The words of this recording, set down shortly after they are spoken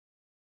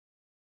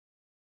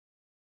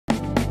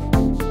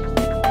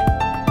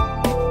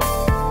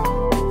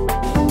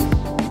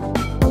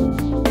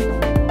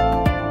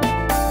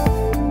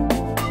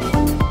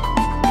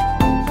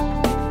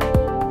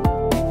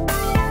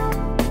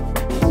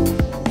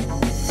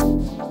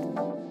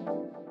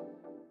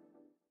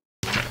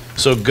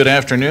So good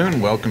afternoon.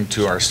 Welcome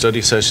to our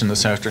study session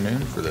this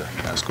afternoon for the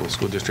Haskell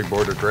School District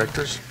Board of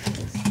Directors.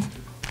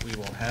 We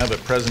will have a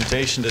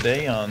presentation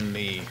today on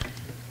the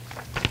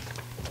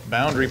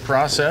boundary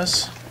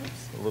process,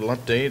 a little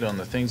update on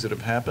the things that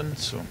have happened.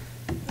 So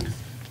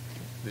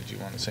did you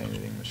want to say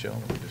anything, Michelle?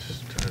 We'll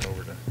just turn it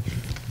over to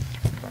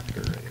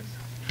Dr.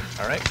 Reyes.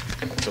 All right.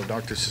 So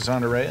Dr.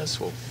 Susana Reyes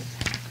will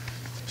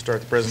start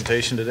the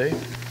presentation today.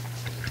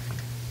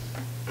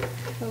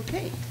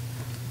 Okay.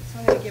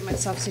 I'm going to get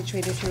myself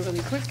situated here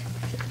really quick.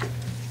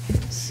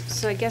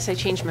 So I guess I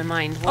changed my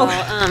mind. Well,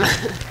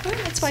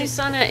 that's fine.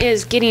 Susana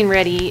is getting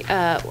ready.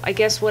 I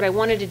guess what I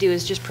wanted to do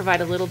is just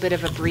provide a little bit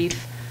of a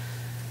brief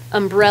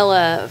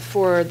umbrella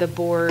for the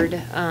board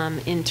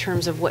in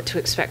terms of what to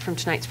expect from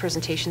tonight's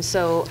presentation.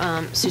 So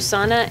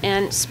Susana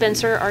and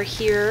Spencer are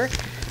here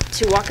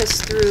to walk us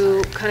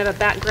through kind of a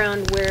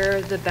background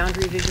where the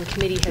Boundary Revision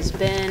Committee has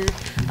been.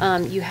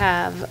 You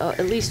have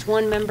at least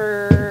one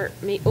member,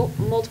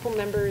 multiple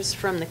members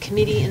from the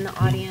committee in the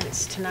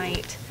audience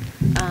tonight.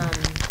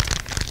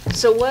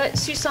 So what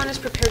Susana's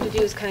prepared to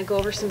do is kind of go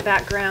over some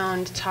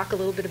background, talk a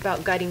little bit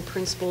about guiding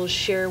principles,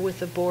 share with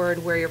the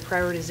board where your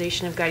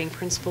prioritization of guiding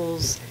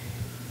principles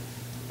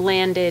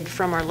landed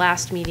from our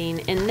last meeting,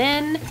 and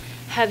then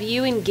have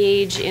you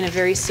engage in a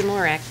very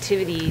similar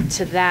activity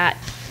to that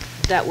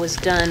was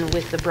done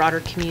with the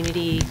broader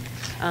community,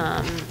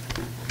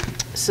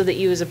 so that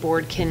you as a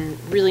board can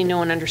really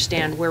know and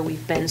understand where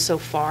we've been so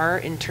far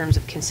in terms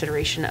of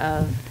consideration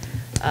of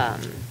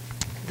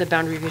the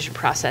boundary revision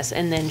process,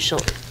 and then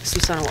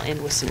Susana will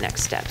end with some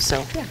next steps.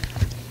 So, yeah.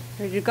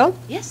 Ready to go?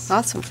 Yes.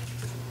 Awesome.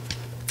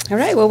 All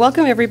right. Well,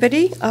 welcome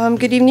everybody.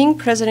 Good evening,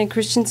 President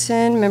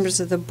Christensen,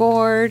 members of the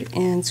board,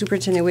 and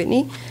Superintendent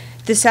Whitney.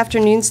 This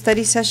afternoon's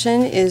study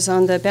session is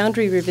on the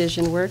boundary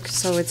revision work,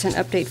 so it's an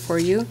update for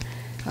you,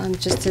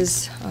 just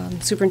as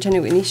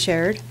Superintendent Whitney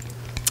shared.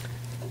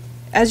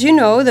 As you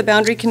know, the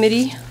Boundary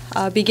Committee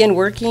began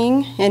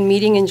working and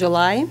meeting in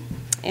July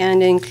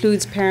and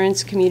includes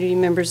parents, community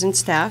members, and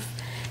staff.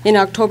 In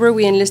October,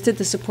 we enlisted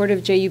the support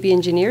of JUB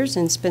engineers,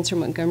 and Spencer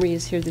Montgomery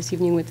is here this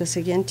evening with us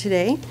again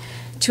today,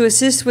 to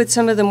assist with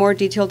some of the more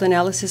detailed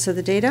analysis of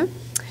the data.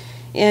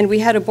 And we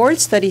had a board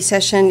study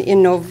session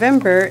in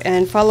November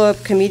and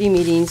follow-up committee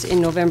meetings in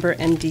November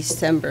and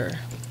December.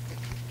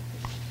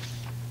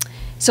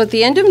 So at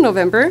the end of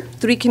November,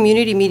 3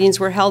 community meetings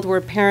were held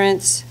where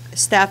parents,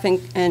 staff,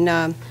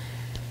 and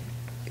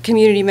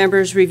community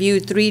members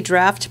reviewed 3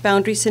 draft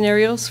boundary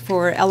scenarios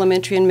for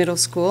elementary and middle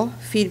school.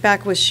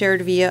 Feedback was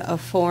shared via a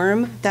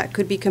form that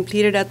could be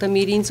completed at the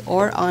meetings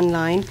or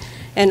online,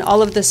 and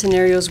all of the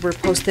scenarios were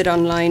posted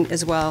online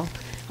as well,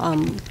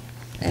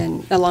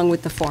 and along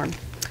with the form.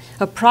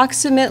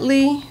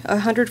 Approximately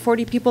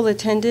 140 people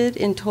attended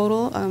in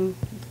total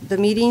the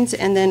meetings,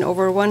 and then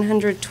over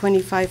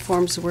 125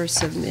 forms were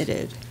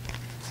submitted.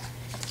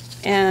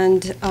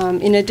 And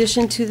in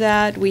addition to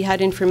that, we had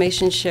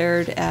information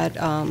shared at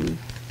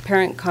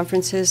parent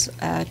conferences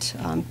at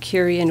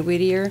Curie and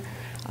Whittier.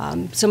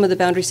 Some of the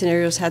boundary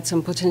scenarios had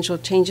some potential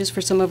changes for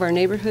some of our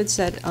neighborhoods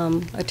that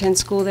attend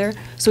school there.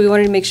 So we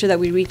wanted to make sure that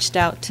we reached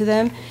out to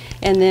them.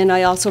 And then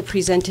I also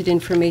presented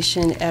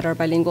information at our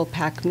bilingual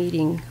PAC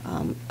meeting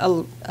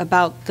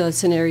about the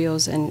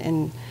scenarios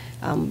and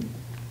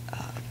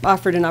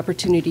offered an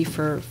opportunity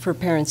for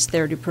parents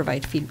there to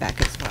provide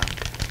feedback as well.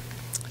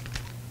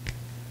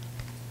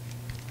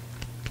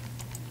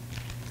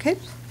 Okay.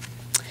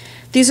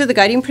 These are the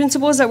guiding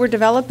principles that were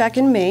developed back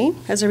in May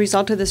as a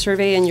result of the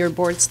survey and your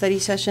board study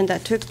session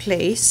that took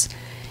place.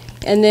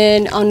 And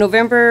then on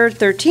November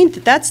 13th,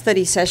 at that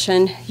study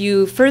session,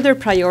 you further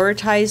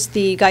prioritized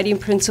the guiding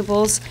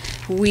principles.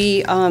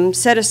 We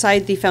set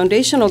aside the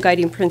foundational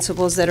guiding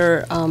principles that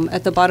are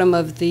at the bottom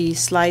of the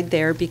slide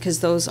there, because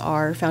those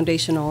are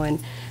foundational, and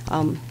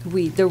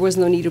there was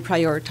no need to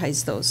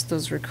prioritize those.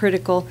 Those were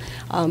critical.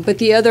 But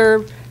the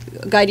other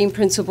guiding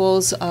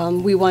principles,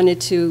 we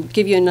wanted to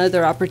give you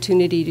another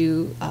opportunity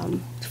to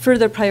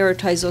further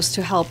prioritize those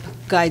to help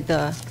guide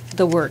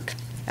the work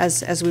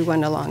as we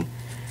went along.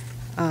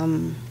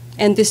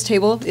 And this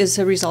table is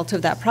a result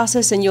of that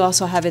process, and you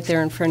also have it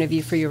there in front of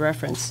you for your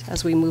reference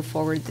as we move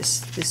forward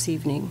this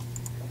evening.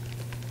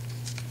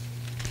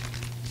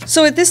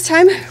 So at this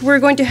time, we're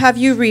going to have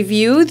you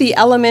review the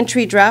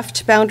elementary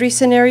draft boundary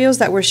scenarios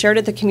that were shared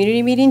at the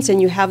community meetings, and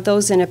you have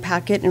those in a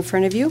packet in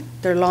front of you.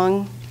 They're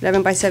long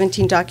 11 by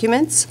 17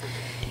 documents.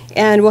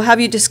 And we'll have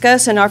you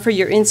discuss and offer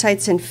your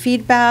insights and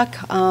feedback.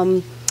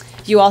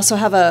 You also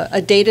have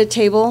a data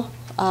table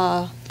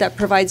that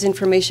provides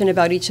information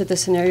about each of the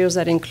scenarios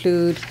that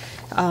include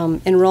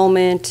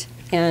enrollment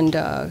and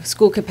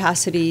school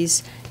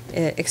capacities,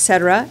 et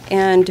cetera.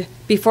 And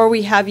before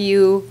we have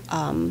you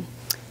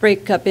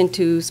break up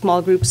into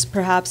small groups,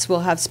 perhaps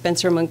we'll have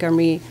Spencer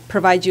Montgomery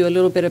provide you a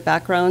little bit of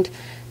background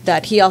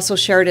that he also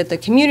shared at the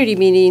community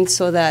meeting,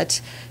 so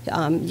that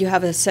you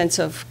have a sense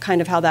of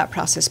kind of how that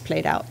process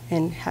played out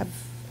and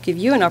give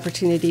you an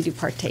opportunity to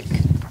partake.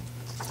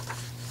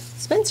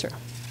 Spencer.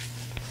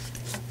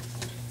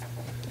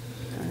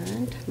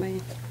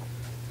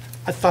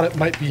 I thought it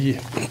might be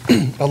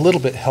a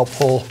little bit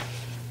helpful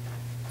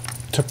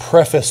to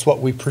preface what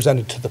we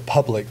presented to the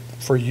public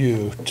for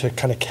you to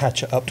kind of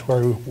catch up to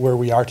where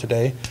we are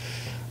today.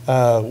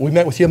 We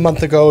met with you a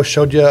month ago,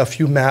 showed you a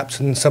few maps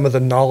and some of the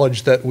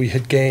knowledge that we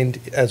had gained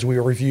as we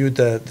reviewed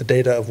the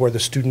data of where the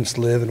students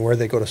live and where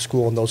they go to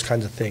school and those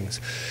kinds of things.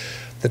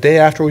 The day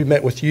after we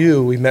met with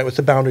you, we met with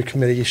the Boundary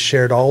Committee,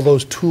 shared all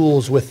those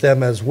tools with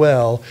them as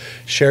well,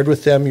 shared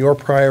with them your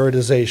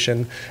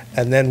prioritization,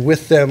 and then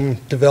with them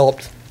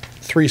developed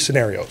 3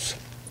 scenarios.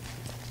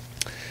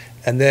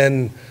 And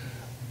then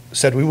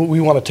said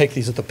we want to take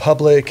these at the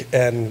public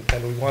and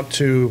we want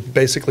to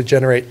basically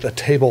generate a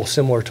table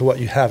similar to what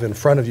you have in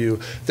front of you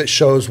that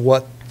shows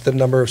what the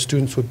number of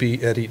students would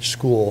be at each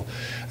school.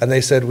 And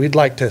they said, we'd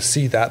like to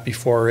see that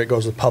before it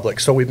goes to the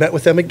public. So we met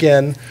with them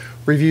again,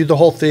 reviewed the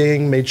whole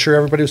thing, made sure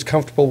everybody was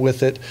comfortable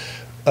with it,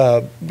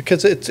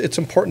 because it's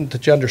important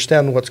that you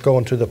understand what's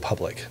going to the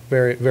public.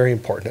 Very, very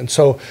important. And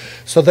so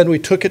then we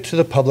took it to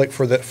the public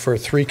for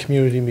 3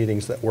 community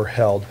meetings that were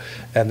held,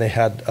 and they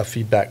had a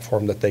feedback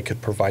form that they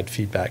could provide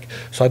feedback.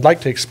 So I'd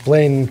like to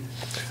explain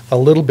a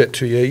little bit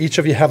to you. Each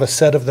of you have a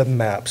set of the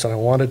maps, and I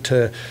wanted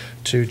to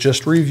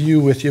just review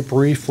with you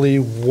briefly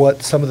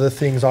what some of the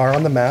things are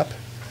on the map,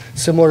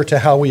 similar to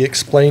how we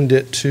explained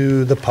it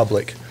to the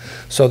public,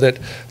 so that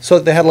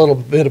they had a little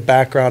bit of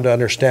background to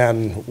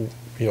understand,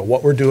 you know,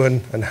 what we're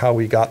doing and how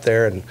we got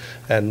there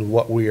and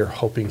what we are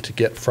hoping to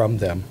get from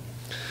them.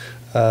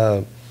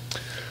 So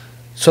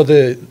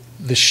the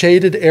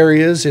shaded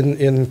areas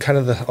in kind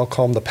of I'll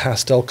call them the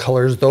pastel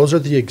colors, those are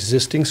the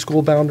existing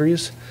school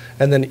boundaries.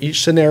 And then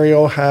each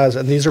scenario has,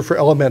 and these are for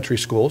elementary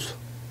schools,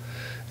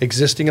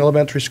 existing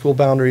elementary school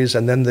boundaries,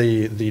 and then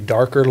the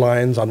darker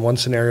lines on one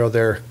scenario,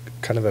 they're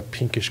kind of a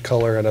pinkish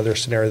color, another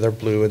scenario they're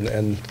blue,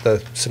 and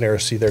the scenario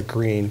C, they're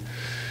green,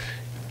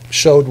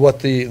 showed what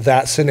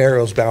that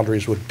scenario's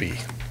boundaries would be.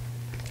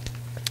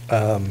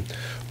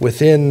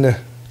 Within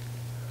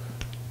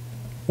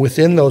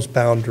those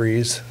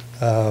boundaries,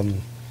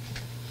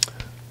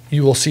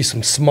 you will see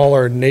some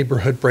smaller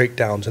neighborhood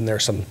breakdowns, and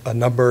there's a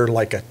number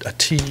like a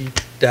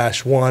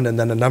T-1 and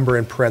then a number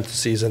in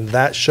parentheses, and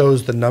that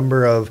shows the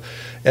number of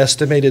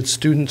estimated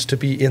students to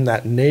be in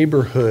that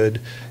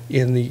neighborhood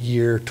in the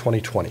year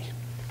 2020,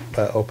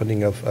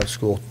 opening of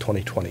school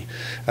 2020.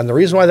 And the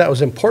reason why that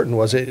was important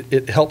was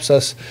it helps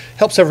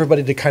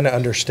everybody to kind of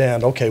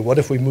understand, okay, what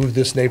if we move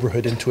this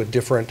neighborhood into a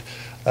different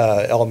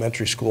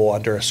elementary school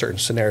under a certain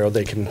scenario?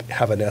 They can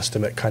have an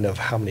estimate kind of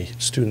how many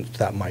students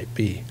that might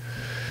be.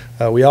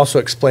 We also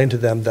explained to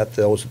them that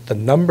the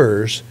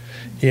numbers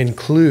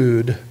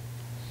include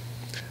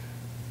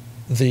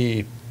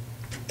the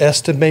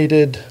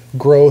estimated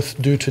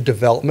growth due to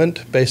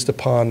development based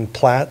upon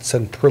plats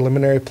and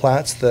preliminary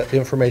plats, the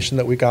information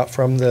that we got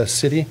from the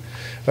city.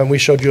 And we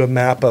showed you a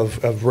map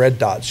of red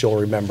dots, you'll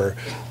remember,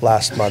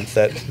 last month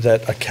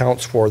that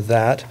accounts for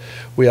that.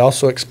 We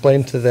also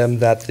explained to them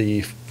that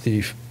the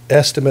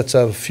estimates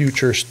of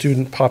future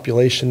student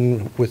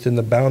population within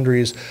the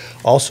boundaries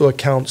also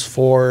accounts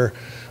for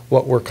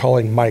what we're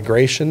calling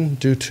migration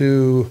due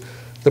to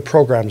the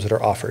programs that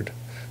are offered.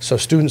 So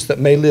students that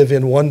may live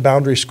in one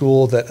boundary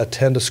school that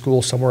attend a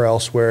school somewhere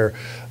else where,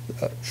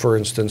 for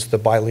instance, the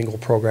bilingual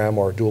program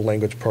or dual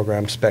language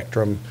program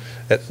Spectrum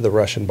at the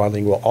Russian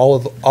bilingual,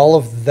 all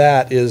of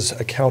that is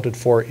accounted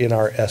for in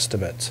our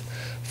estimates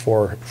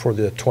for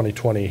the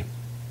 2020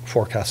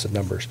 forecasted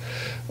numbers.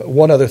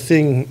 One other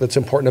thing that's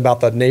important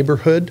about the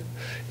neighborhood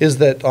is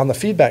that on the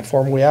feedback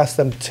form, we asked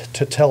them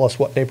to tell us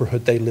what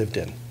neighborhood they lived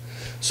in,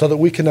 so that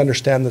we can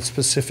understand the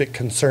specific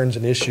concerns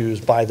and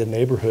issues by the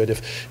neighborhood.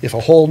 If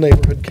a whole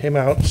neighborhood came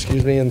out,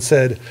 and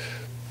said,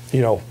 you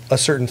know, a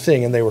certain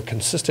thing and they were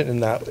consistent in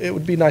that, it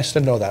would be nice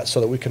to know that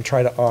so that we can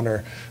try to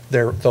honor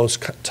those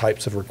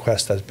types of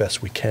requests as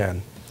best we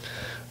can.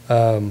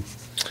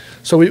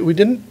 So we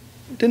didn't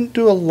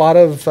do a lot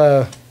of,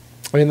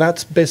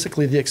 that's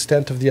basically the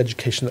extent of the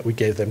education that we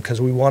gave them,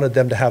 because we wanted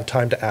them to have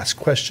time to ask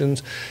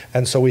questions.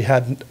 And so we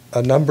had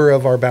a number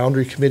of our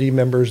boundary committee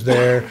members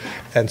there,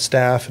 and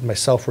staff and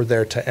myself were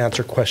there to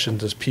answer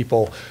questions as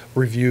people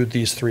reviewed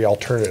these 3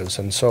 alternatives.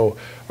 And so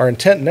our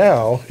intent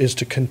now is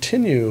to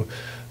continue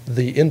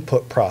the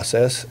input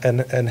process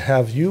and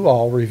have you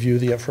all review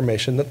the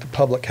information that the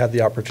public had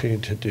the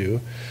opportunity to do.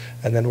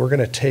 And then we're going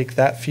to take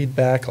that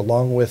feedback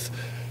along with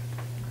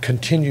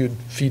continued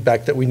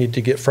feedback that we need to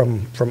get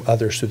from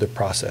others through the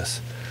process.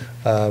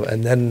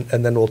 And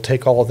then we'll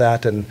take all of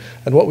that, and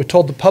what we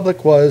told the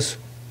public was,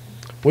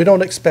 we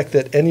don't expect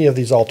that any of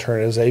these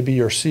alternatives, A,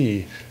 B, or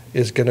C,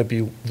 is going to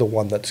be the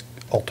one that's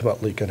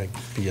ultimately going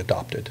to be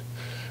adopted.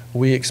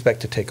 We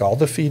expect to take all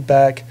the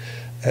feedback,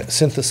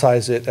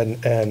 synthesize it,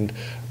 and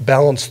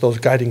balance those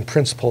guiding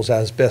principles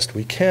as best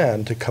we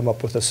can to come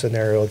up with a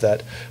scenario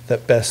that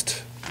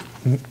best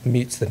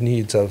meets the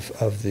needs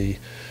of the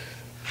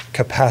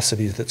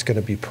capacity that's going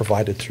to be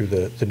provided through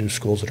the new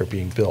schools that are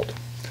being built.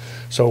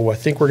 So I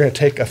think we're going to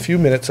take a few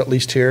minutes at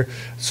least here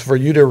for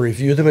you to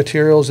review the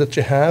materials that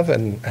you have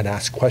and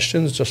ask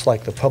questions just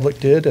like the public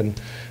did,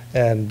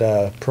 and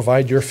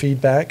provide your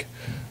feedback,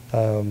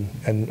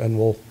 and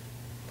we'll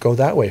go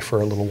that way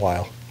for a little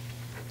while.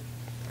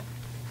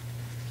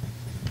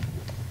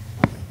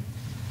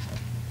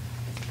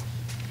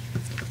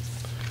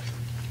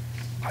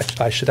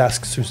 I should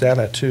ask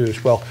Susanna too.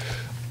 Well,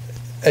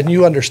 and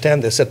you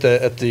understand this, at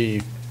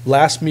the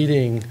last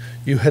meeting,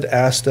 you had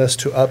asked us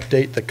to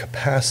update the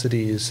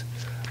capacities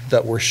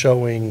that we're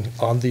showing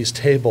on these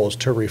tables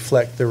to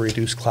reflect the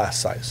reduced class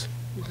size.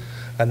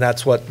 And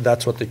that's what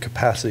the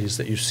capacities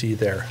that you see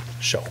there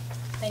show.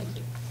 Thank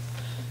you.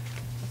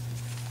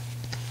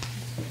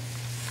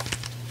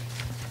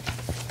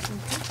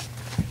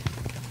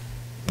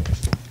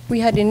 We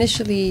had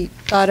initially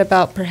thought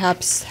about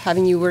perhaps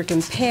having you work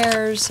in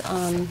pairs.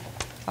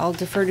 I'll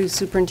defer to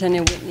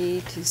Superintendent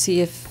Whitney to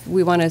see if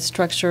we want to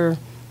structure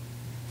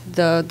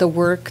the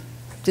work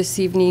this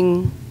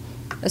evening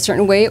a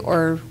certain way,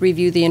 or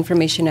review the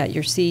information at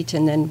your seat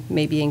and then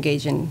maybe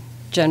engage in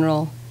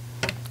general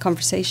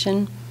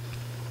conversation.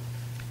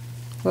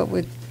 What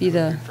would be I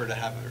the, would prefer to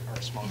have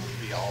our small group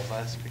be all of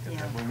us, because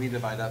then when we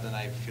divide up, then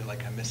I feel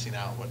like I'm missing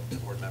out what the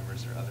board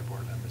members or other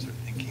board members are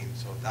thinking,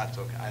 so that's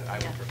okay, I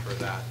would prefer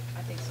that.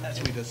 I think so, As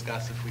too. we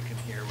discuss, if we can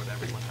hear what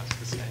everyone has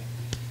to say.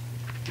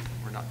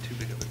 We're not too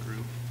big of a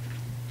group.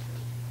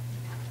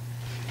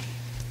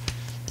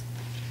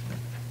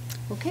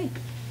 okay.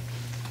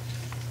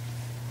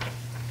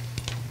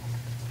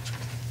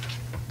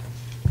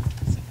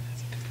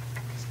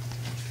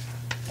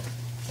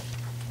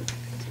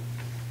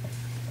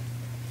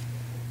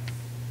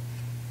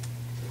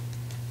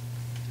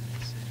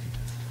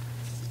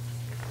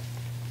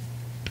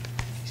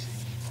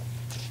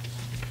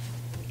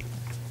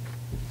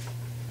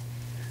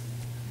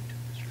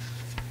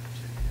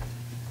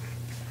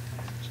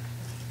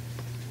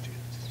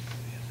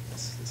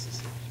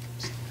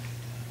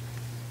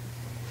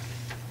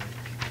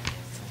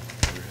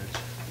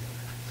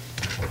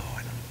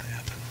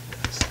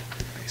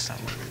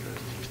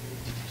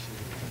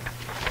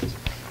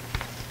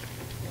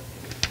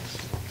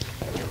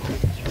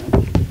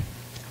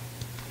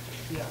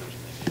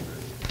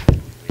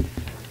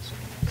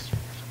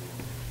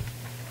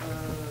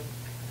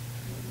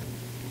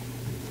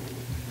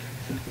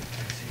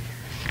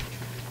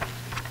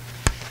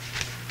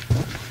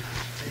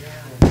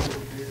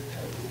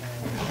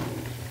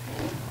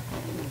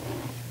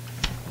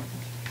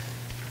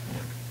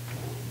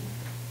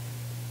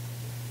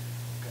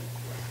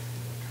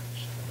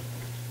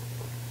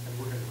 And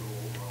we're going to go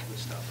over all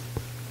this stuff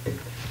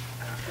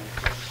after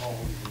all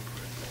the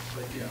input.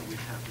 But yeah, we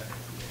have that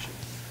information.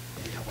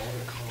 We have all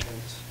the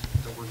comments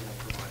that we're going to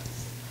provide.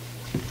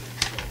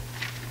 So,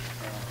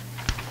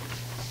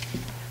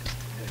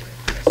 anyway,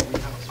 yes, we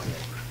have a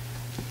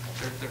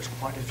there's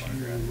quite a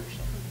few.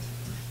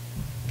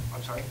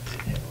 I'm sorry?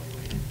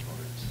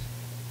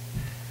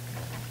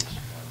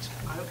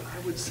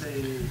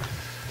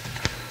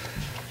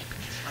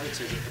 I would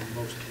say that the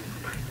most came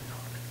from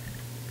Hancock.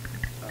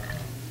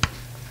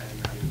 And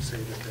I would say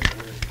that there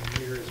were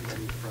near as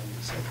many from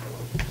the Central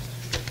Coast.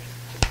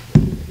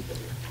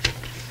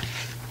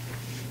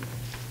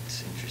 It's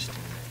interesting.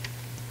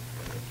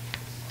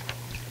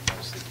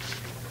 Mostly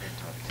they're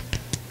talking,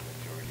 the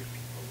majority of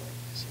people like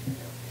to see the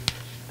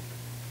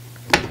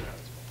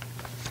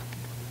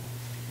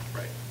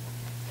Right.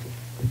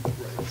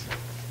 Right.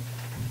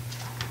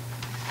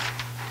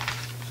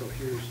 So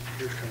here's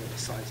kind of the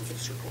size of the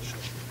circle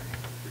showing.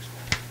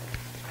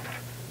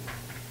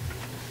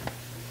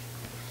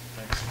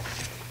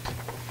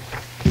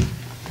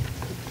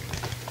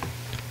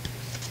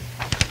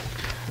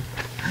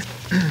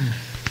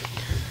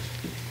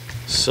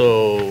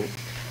 So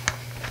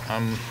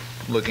I'm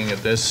looking at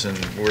this, and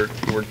we're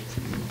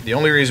the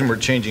only reason we're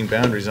changing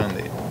boundaries on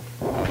the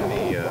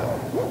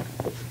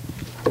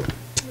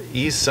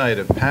east side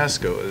of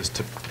Pasco is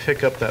to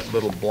pick up that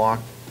little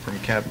block from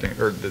Captain,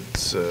 or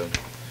that's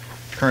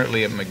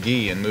currently at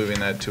McGee, and moving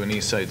that to an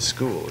east side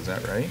school. Is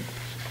that right?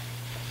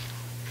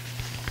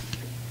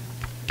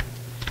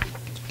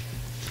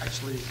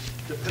 Actually,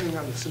 depending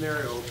on the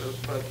scenario,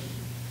 but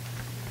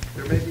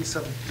there may be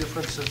some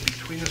differences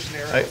between the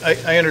scenarios.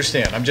 I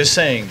understand. I'm just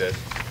saying that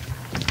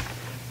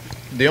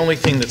the only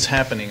thing that's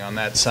happening on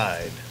that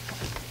side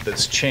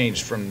that's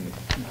changed from,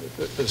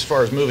 as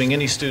far as moving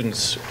any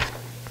students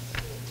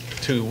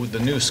to the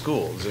new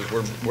schools, is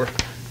we're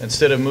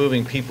instead of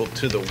moving people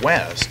to the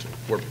west,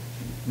 we're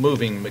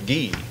moving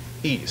McGee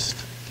east.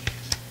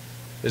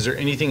 Is there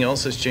anything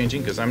else that's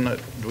changing? Because I'm not,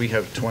 do we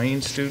have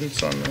Twain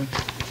students on the,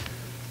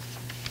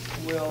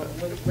 Well,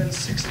 when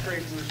sixth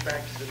grade moves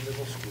back to the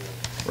middle school,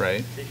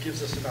 right? it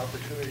gives us an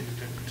opportunity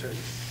to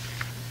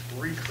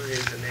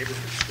recreate the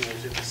neighborhood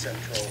schools in the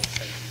central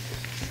and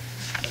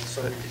east. And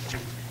so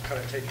we've kind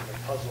of taken the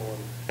puzzle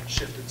and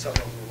shifted some of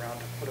them around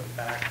to put them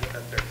back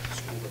at their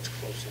school that's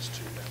closest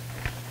to them.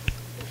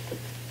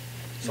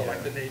 So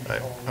like the Navy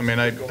homes. I mean,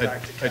 would go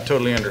back to I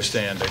totally Catholic.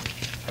 understand.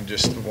 I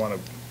just want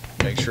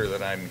to make sure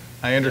that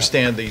I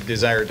understand the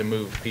desire to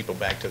move people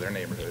back to their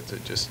neighborhoods.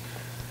 It just,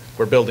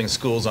 we're building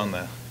schools on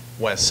the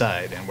west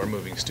side and we're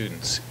moving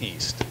students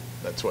east.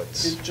 That's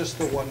what's, It's just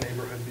the one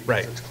neighborhood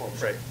Right, because it's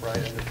closer, right. right?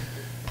 And it's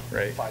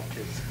Right. 5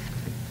 kids.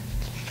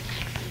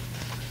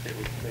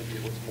 Maybe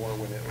it was more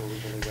when it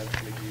originally went to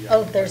McGee.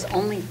 Oh, there's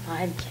only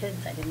 5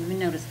 kids. I didn't even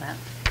notice that.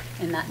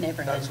 in that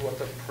neighborhood. That's what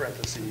the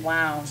parentheses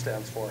Wow.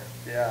 stands for,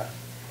 yeah.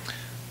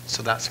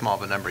 So that small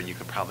of a number, you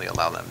could probably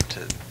allow them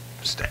to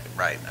stay,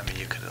 right? I mean,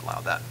 you could allow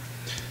that.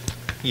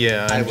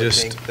 Yeah, I I'm would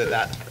just, think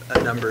that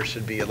a number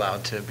should be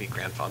allowed to be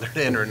grandfathered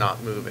in or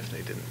not move if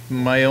they didn't.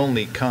 my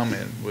only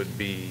comment would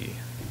be,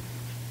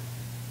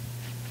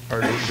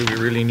 do we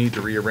really need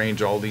to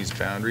rearrange all these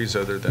boundaries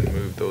other than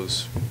move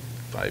those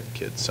 5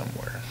 kids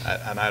somewhere?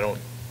 And I don't,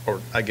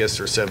 or I guess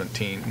there's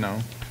 17, no?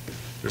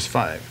 There's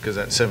 5, because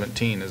that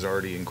 17 is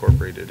already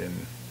incorporated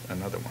in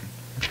another one.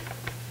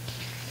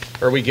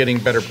 Are we getting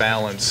better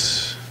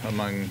balance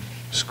among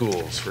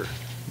schools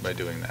by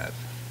doing that?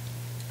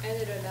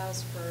 And it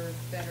allows for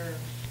better,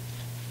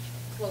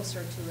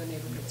 closer to a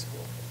neighborhood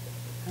school.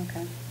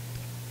 Okay.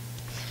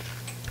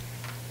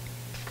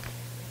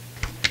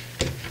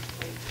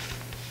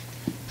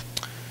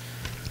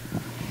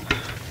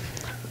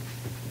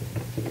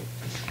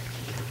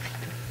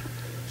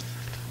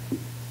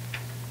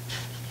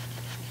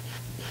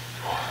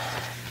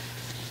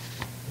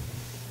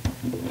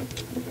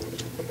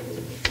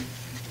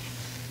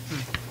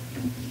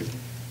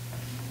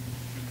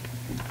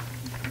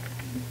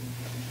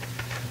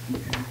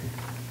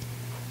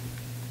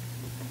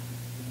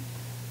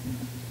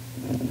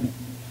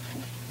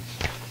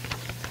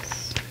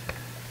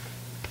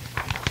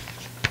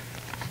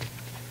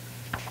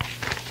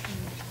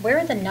 Where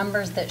are the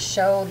numbers that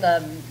show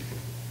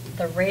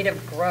the rate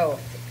of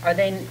growth? Are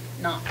they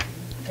not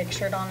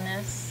pictured on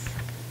this?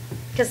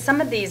 Because some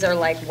of these are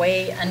like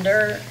way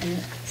under and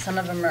some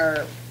of them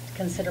are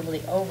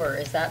considerably over.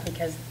 Is that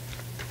because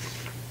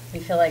we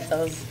feel like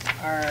those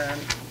are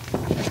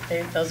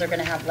going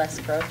to have less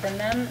growth in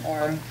them,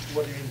 or?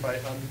 What do you mean by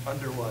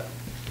under what?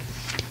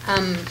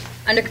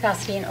 Under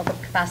capacity and over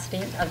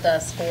capacity of the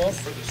schools.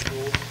 For the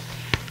schools?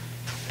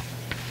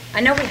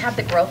 I know we have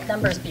the growth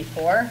numbers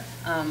before.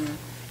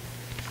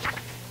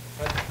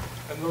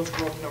 And those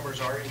growth numbers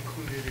are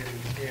included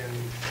in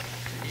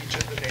each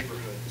of the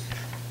neighborhoods.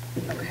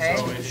 Okay.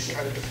 So it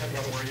kind of depends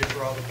on where you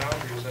draw the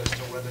boundaries as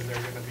to whether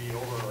they're going to be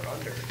over or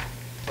under.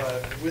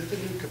 But with the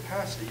new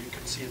capacity, you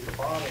can see at the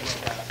bottom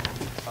of that,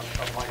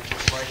 of like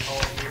this right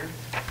column here,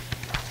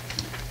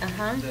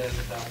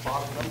 that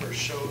bottom number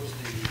shows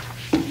the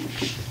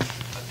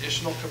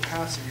additional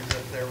capacity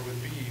that there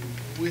would be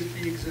with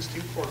the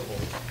existing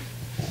portables.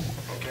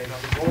 Okay, now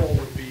the goal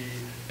would be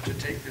to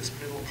take this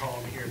middle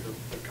column here,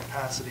 the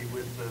capacity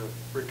with the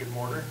brick and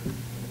mortar.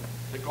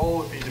 The goal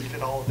would be to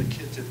fit all of the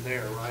kids in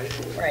there, right?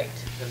 Right.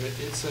 And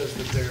it says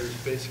that there's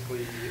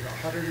basically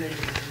 180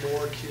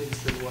 more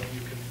kids than what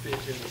you can fit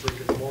in the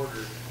brick and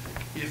mortar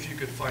if you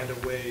could find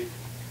a way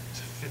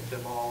to fit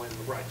them all in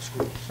the right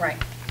schools. Right.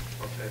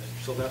 Okay,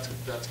 so that's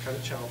kind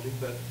of challenging,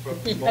 but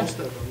Yeah. most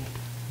of them,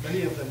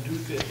 many of them do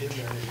fit in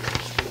their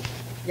neighborhood schools.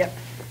 Yep.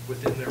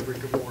 Within their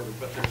brick and mortar,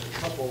 but there's a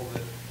couple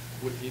that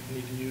would need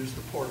to use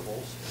the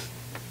portables.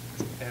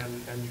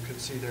 And you can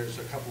see there's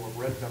a couple of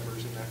red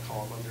numbers in that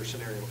column under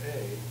scenario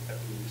A, at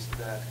least,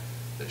 that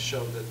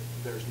show that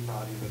there's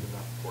not even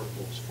enough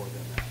portables for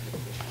them at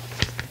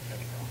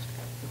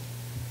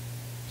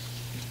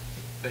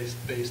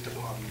based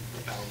upon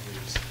the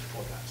boundaries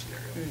for that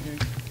scenario.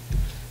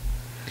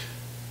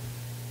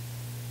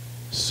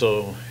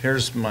 So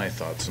here's my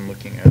thoughts in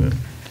looking at it.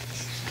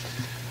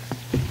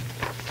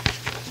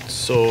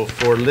 So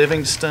for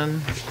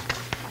Livingston,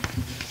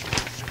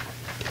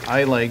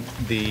 I like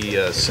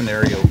the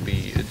scenario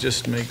B. It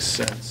just makes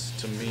sense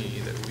to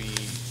me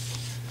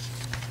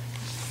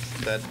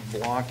that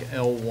block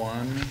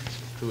L1,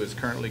 who is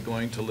currently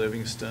going to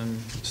Livingston,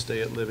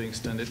 stay at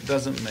Livingston. It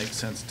doesn't make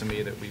sense to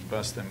me that we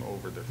bus them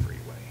over the freeway.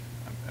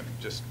 I'm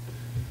just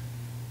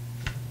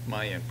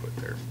my input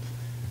there.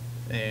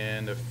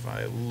 And if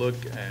I look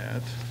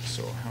at,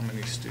 so how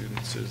many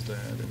students is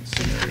that in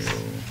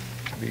scenario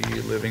B?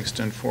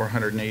 Livingston,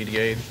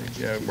 488.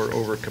 Yeah, we're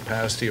over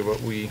capacity of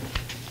what we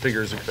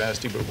figure as a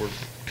capacity, but we're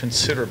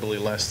considerably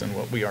less than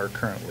what we are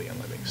currently in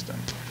Livingston.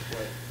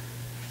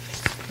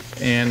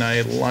 And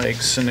I like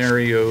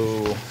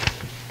scenario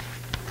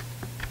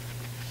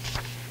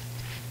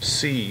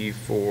C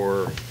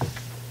for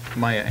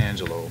Maya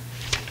Angelou.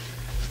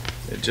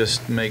 It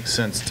just makes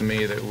sense to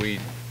me that we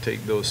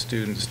take those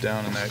students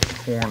down in that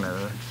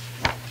corner,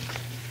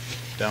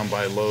 down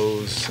by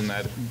Lowe's and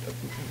that,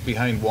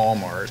 behind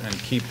Walmart, and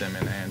keep them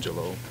in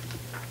Angelou.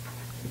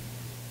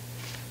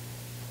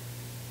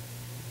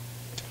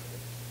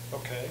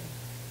 Okay.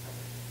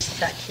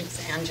 That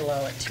keeps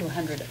Angelo at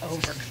 200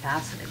 over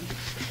capacity.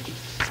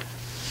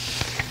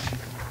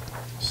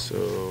 So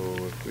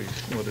if we,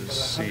 what is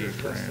C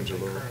for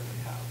Angelo?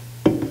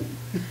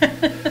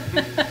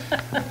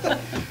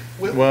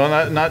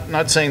 Well,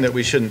 not saying that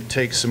we shouldn't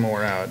take some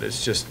more out,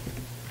 it's just,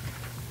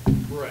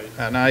 Right.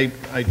 and I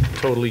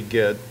totally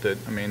get that,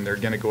 I mean, they're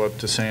gonna go up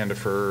to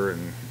Sandifer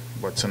and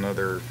what's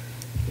another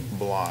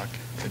block.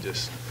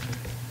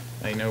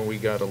 I know we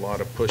got a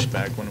lot of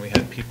pushback when we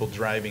had people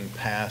driving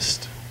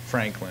past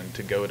Franklin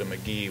to go to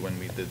McGee when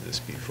we did this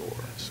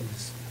before, so.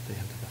 The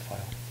end of the file.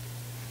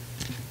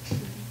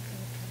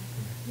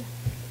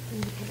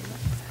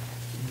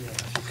 Yeah,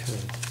 if you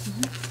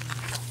could.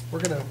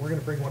 we're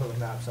gonna bring one of the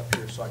maps up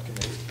here so I can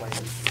explain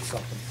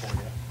something for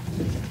you.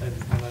 And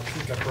I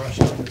think I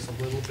brushed on this a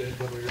little bit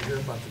when we were here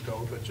a month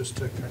ago, but just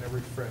to kind of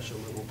refresh a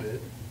little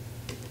bit.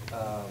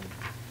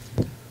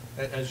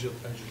 As you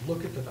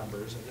look at the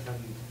numbers, and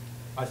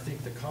I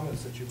think the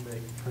comments that you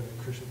make, President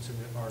Christensen,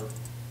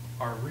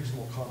 are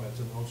reasonable comments,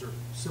 and those are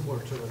similar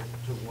to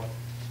what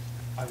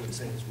I would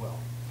say as well.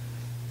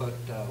 But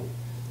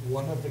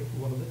one of the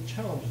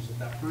challenges that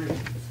that brings.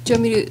 Do you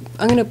want me to,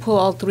 I'm going to pull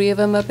all three of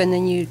them up, and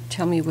then you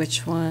tell me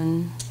which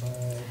one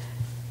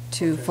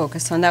to okay.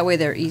 focus on. That way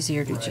they're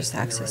easier to Right, just and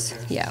they're access.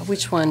 right there. Yeah,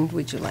 which one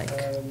would you like?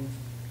 I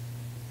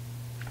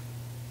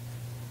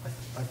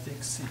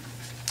think C.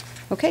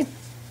 Okay.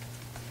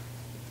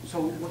 So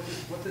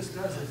what this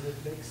does is it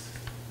makes,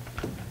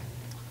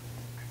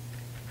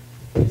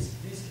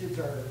 these kids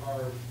are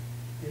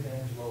in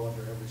Angelo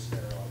under every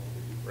scenario. I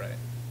believe. Right.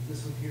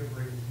 This one here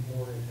brings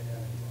more into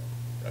Angelo.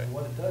 Right. And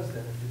what it does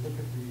then, if you look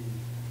at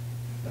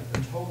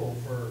the total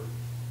for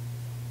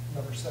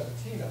number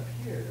 17 up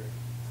here,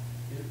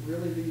 it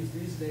really leaves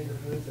these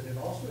neighborhoods, and it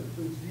also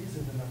includes these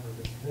in the number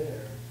that's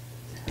there.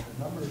 The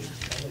number is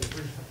only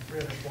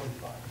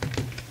 345.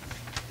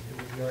 It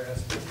would be our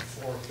estimate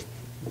for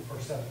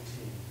 17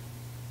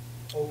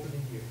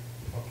 opening year.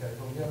 Okay,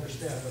 but we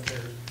understand that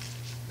there's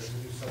a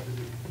new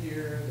subdivision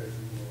here, there's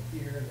a new one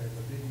here, and there's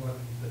a big one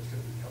that's going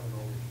to be coming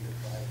over here,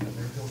 right? And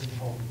they're building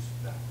homes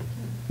now.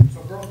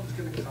 So growth is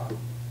going to come.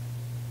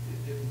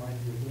 It might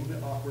be a little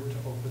bit awkward to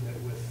open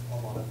it with a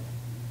lot of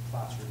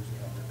classrooms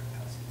and other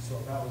capacity. So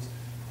that was,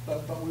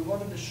 but we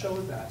wanted to show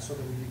that so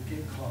that we could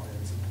get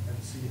comments and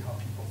see how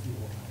people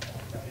feel about that,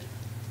 right?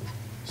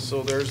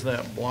 So there's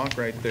that block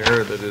right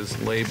there that is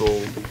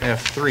labeled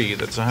F3,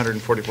 that's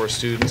 144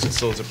 students. It's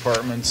those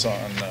apartments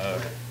on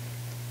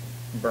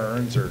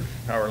Burns or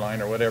Power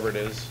Line or whatever it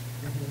is.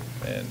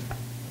 And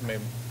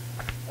maybe,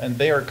 and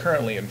they are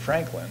currently in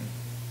Franklin.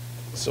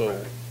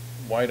 So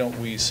why don't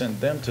we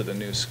send them to the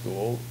new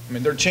school? I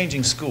mean, they're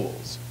changing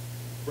schools.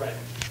 Right.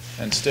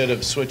 Instead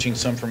of switching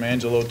some from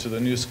Angelo to the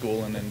new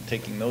school and then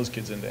taking those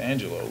kids into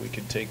Angelo, we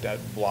could take that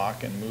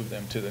block and move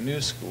them to the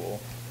new school.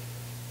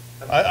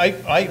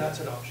 That's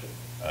an option.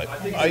 I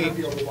think I- it's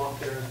going to be a lot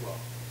there as well.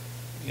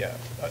 Yeah,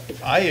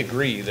 I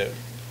agree that,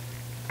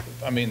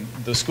 I mean,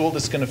 the school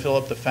that's going to fill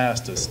up the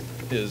fastest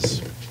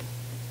is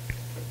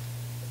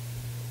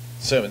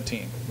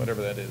 17,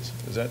 whatever that is.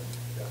 Is that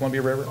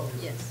Columbia River?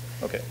 Yes.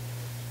 Okay.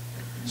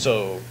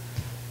 So,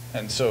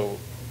 and so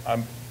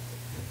I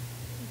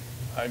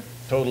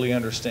totally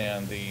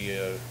understand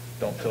the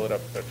don't fill it up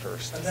at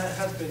first. And that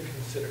has been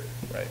considered.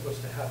 Right. Was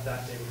to have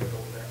that neighborhood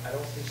over there. I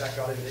don't think that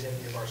got into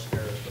any of our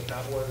scenarios, but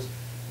that was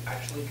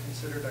actually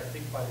considered, I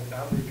think, by the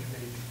boundary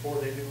committee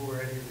before they knew where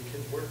any of the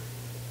kids were.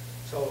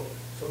 So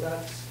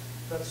that's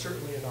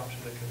certainly an option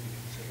that can be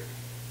considered.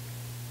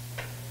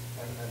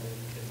 And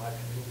in my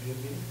opinion, it would be a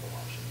meaningful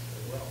option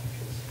as well,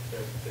 because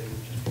they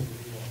would just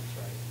be the ones,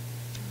 right?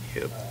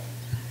 Yep.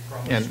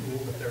 From a And- school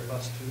that they're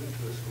bused to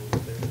a school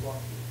that they would walk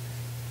to.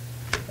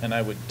 And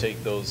I would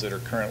take those that are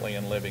currently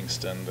in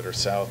Livingston, that are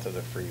south of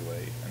the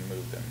freeway, and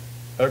move them.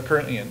 Or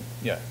currently in,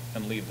 yeah,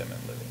 and leave them in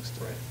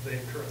Livingston. Right, they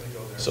currently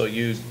go there. So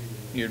you'd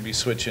be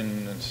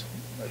switching,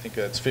 I think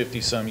that's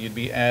 50-some, you'd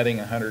be adding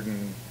 100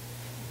 and,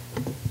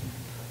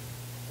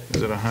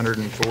 is it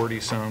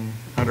 140-some,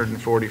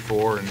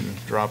 144,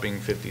 and dropping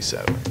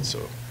 57,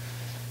 so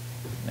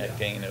net Yeah.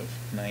 gain of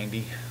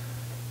 90.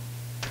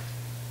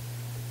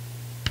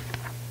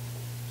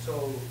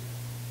 So,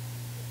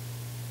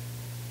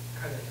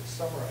 kind of to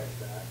summarize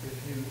that, if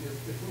we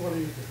want to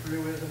use the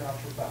freeway as an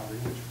optional boundary,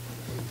 which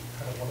was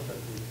kind of one of the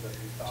groups that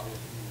we thought was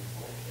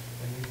meaningful,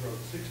 and you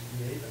wrote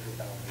 68 as a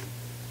boundary,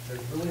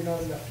 there's really not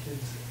enough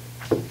kids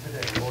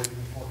today, or even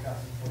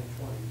forecasting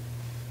 2020,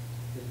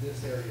 in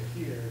this area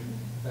here,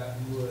 that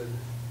would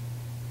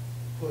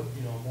put,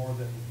 more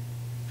than,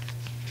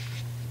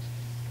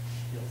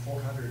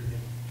 400 in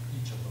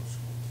each of those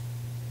schools.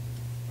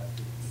 But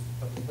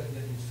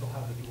yet you still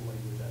have the dual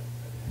language at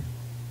Angelo.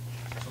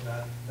 So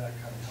that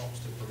kind of helps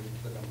to bring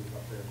the numbers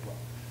up there as well.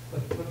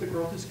 But the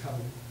growth is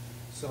coming,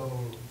 so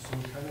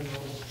we kind of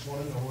want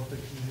to know what the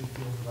community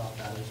feels about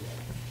that as well.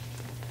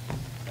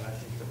 And I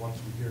think that once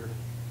we hear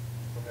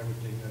from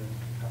everything, then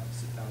we have to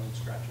sit down and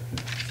scratch our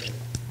heads and say,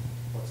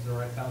 what's the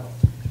right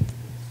balance?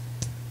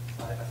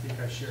 I think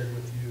I shared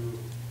with you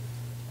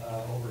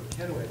over at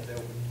Kennewick, they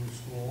opened a new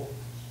school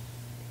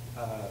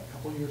a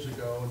couple years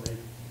ago, and they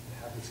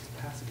have this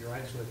capacity,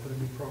 right? So they put a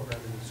new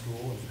program in the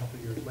school, and a couple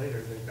of years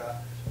later, they've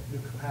got new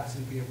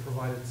capacity being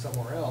provided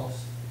somewhere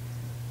else.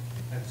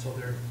 And so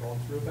they're going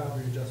through a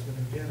boundary adjustment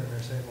again, and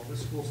they're saying, well, this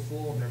school's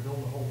full, and they're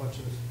building a whole bunch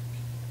of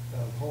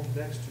homes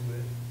next to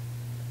it,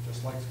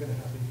 just like it's gonna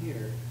happen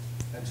here.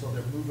 And so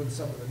they're moving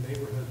some of the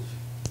neighborhoods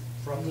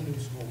from the new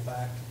school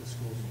back to the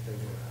schools that they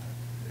were at.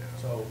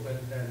 So, and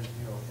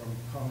from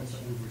comments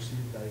that we've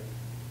received,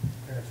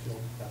 parents feel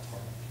that's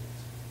part of the kids,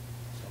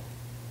 so.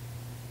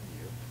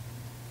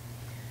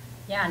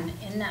 Yeah, and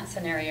in that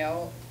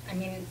scenario, I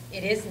mean,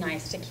 it is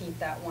nice to keep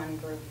that one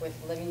group with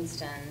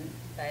Livingston,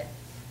 but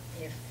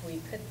if we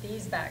put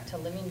these back to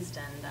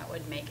Livingston, that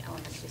would make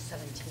elementary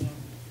 17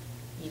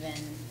 even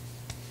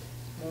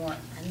more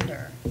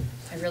under.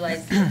 I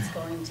realize it's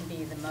going to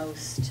be the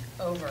most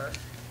over,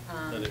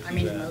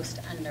 the most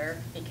under,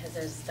 because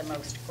there's the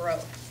most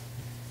growth.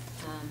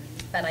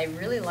 But I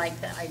really like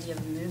the idea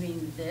of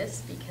moving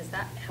this because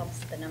that helps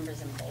the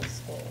numbers in both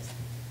schools.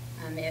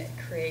 It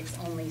creates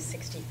only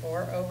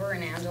 64 over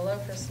in Angelo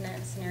for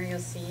scenario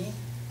C.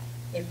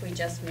 If we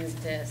just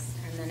move this,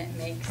 and then it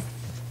makes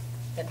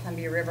the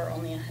Columbia River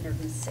only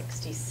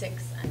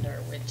 166 under,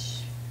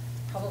 which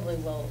probably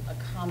will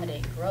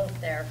accommodate growth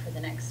there for the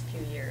next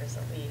few years,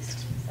 at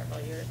least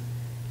several years.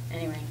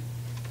 Anyway,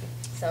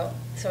 so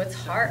it's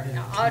hard.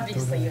 Now,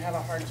 obviously, you have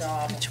a hard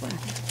job. Which one?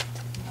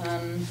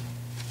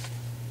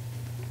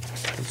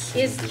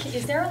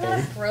 Is there a lot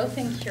of growth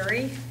in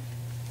Curie?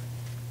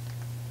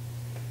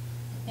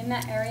 In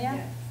that area?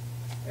 Yes.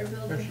 They're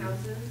building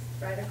houses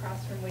right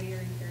across from Whittier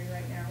and Curie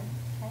right now.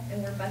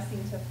 And we're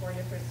busing to 4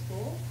 different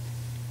schools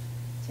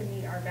to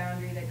meet our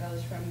boundary that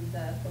goes from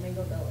the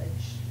Flamingo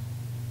Village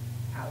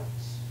out.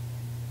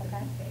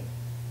 Okay.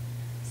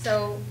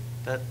 So,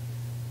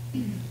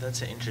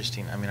 That's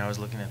interesting. I mean, I was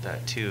looking at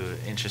that too.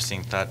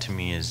 Interesting thought to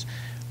me is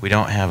we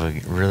don't have a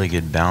really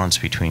good balance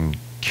between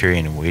Curie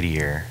and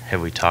Whittier.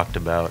 Have we talked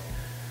about,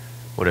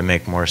 would it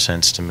make more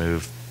sense to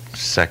move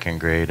second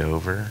grade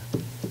over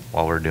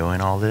while we're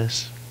doing all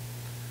this?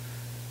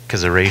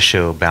 Because the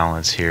ratio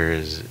balance here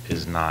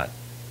is not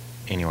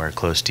anywhere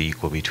close to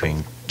equal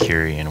between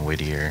Curie and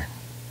Whittier.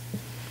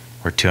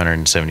 We're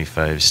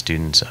 275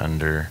 students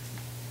under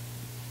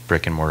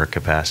brick and mortar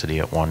capacity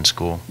at one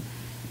school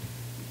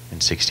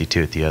and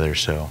 62 at the other,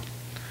 so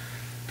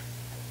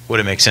would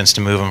it make sense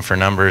to move them for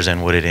numbers,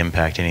 and would it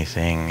impact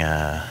anything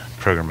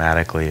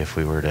programmatically if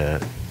we were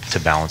to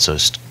balance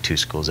those 2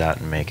 schools out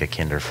and make a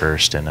kinder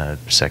first and a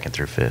second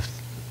through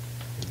fifth?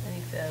 I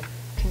think the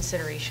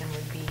consideration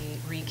would be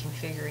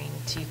reconfiguring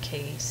to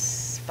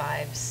case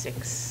 5,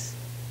 6,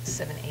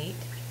 7, 8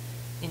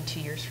 in 2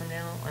 years from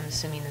now. I'm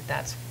assuming that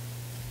that's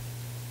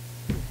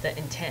the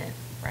intent,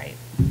 right?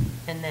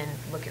 And then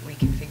look at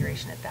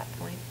reconfiguration at that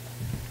point.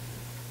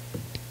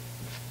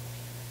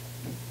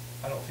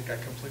 I don't think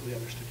I completely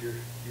understood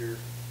your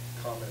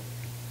comment.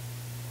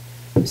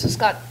 So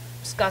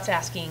Scott's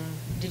asking,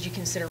 did you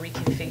consider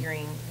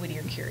reconfiguring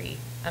Whittier Curie?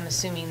 I'm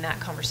assuming that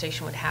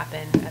conversation would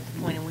happen at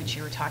the point in which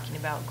you were talking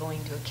about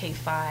going to a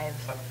K-5,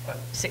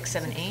 6,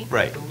 7, 8?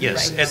 Right,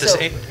 yes,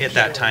 Right. at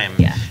that time.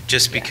 Yeah.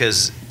 Just Yeah.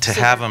 because to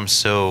So- have them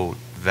so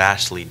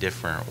vastly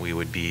different, we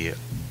would be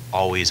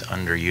always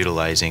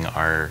underutilizing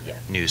our Yeah.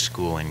 new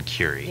school in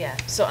Curie. Yeah,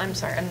 so I'm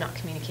sorry, I'm not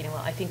communicating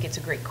well. I think it's a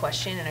great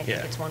question, and I think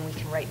Yeah. it's one we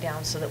can write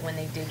down so that when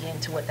they dig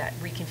into what that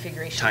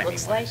reconfiguration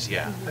looks like. Timing-wise,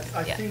 yeah.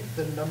 I Yeah. think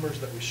the numbers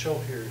that we show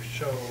here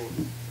show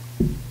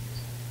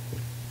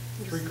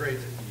 3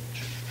 grades at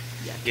each.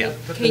 Yeah.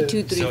 But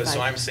K2 the- through So 5.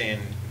 I'm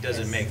saying, does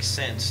it Yes. make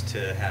sense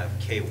to have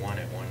K1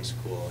 at one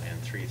school and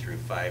 3 through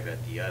 5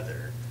 at the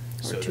other?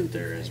 Or So 2 that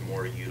there through is 5.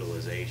 more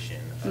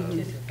utilization Mhm. 2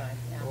 of through 5,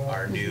 yeah. Well,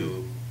 our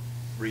new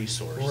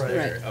resource Right.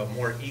 there, Right. of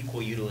more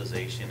equal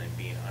utilization and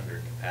being under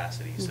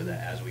capacity, so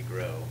that as we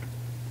grow,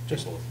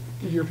 Just,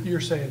 people.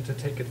 you're saying to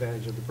take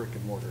advantage of the brick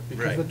and mortar,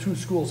 because Right. the 2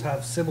 schools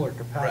have similar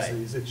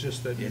capacities, it's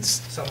just that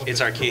some of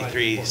It's it our provides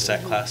K3 more set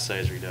room. class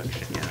size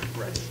reduction, yeah.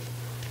 Right.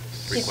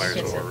 Requires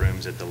It's more a-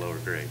 rooms at the lower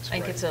grades. I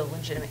think it's a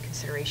legitimate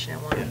consideration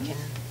and one we Yeah.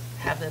 can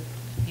have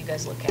you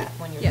guys look at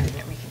when you're Yeah. looking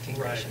at Right,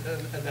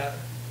 reconfiguration. and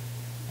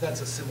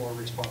that's a similar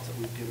response that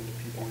we've given to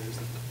people, is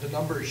that the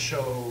numbers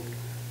show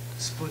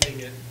splitting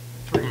it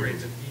 3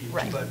 grades at each,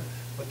 Right.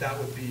 but that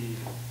would be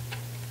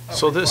a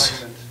So this-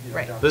 refinement,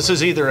 Right. down the This is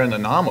road. either an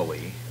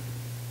anomaly,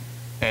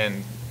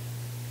 and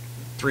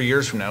 3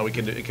 years from now, it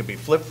could be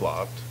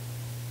flip-flopped,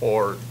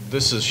 or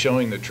this is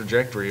showing the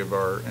trajectory of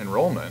our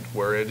enrollment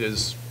where it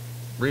is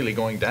really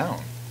going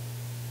down.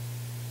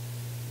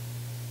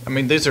 I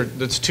mean,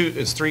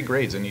 it's 3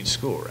 grades in each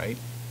school, right?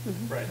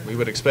 Right. We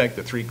would expect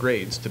the 3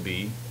 grades to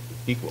be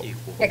equal.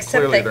 Except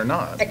Clearly, that- they're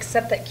not.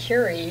 Except that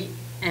Curie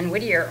and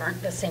Whittier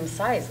aren't the same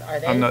size, are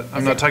they? I'm not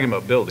Is it- talking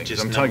about buildings,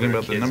 Just I'm talking number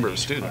of about the kids number in of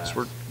each students.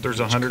 class. There's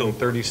Each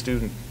 130 cohort.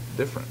 student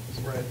difference.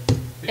 Right.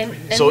 And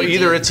Between- So we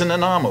either do- it's an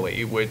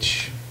anomaly,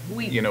 which,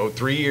 We-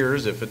 3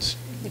 years, if it's.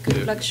 It could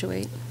if-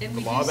 fluctuate. And The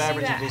we law do of see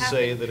averages that will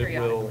say happen that it will.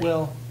 periodically,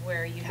 Well-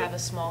 Where you have a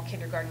small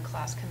kindergarten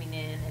class coming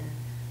in, and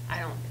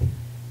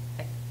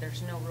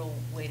there's no real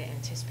way to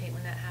anticipate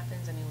when that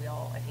happens. I mean, we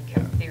all, I think,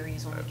 have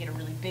theories when we get a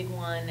really big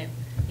one, and,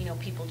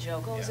 people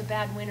joke, oh, it's a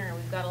bad winter, and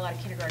we've got a lot of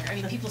kindergarten. I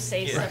mean, people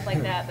say Yeah. stuff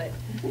like that, but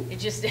it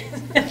just,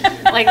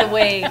 like the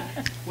way,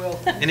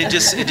 And it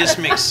just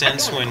makes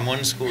sense when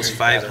one school's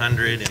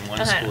 500 and one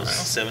Uh-huh. school's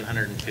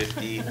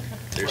 750.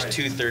 There's Right.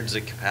 2/3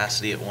 of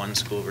capacity at one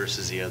school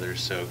versus the other,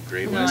 so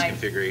grade No, wise I-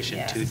 configuration,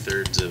 yes.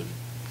 2/3 of,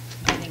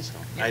 I think, so,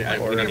 yeah,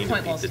 we your don't need to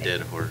point well beat the dead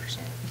taken. horse.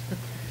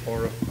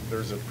 Or if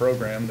there's a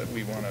program that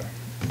we want to,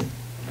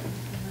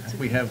 if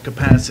we have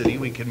capacity,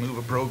 we can move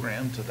a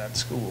program to that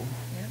school.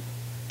 Yeah,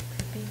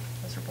 could be.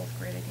 Those are both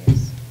great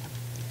ideas.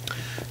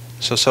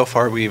 So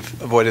far,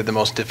 we've avoided the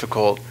most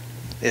difficult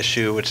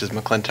issue, which is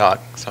McClintock.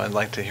 So I'd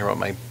like to hear what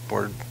my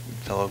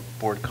fellow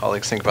board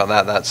colleagues think about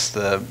that. That's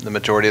the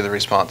majority of the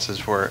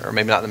responses were, or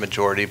maybe not the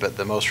majority, but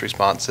the most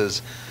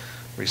responses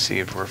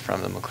received were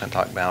from the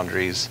McClintock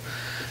boundaries.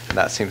 And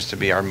that seems to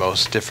be our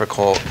most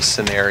difficult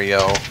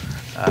scenario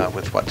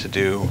with what to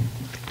do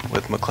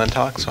with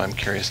McClintock. So I'm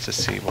curious to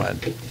see what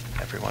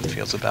everyone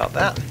feels about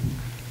that.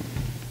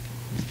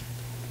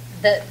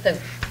 The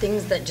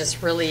things that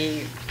just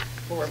really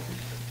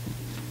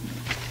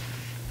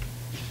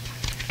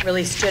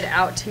stood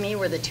out to me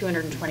were the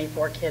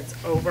 224 kids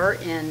over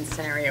in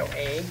scenario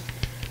A.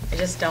 I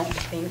just don't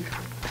think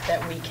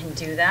that we can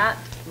do that.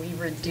 We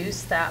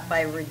reduce that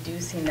by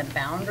reducing the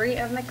boundary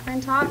of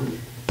McClintock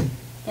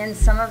in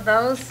some of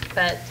those,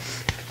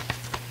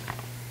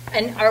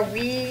 and are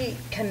we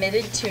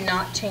committed to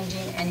not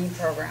changing any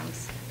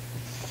programs?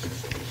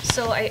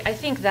 So I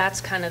think that's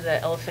kind of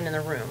the elephant in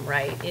the room,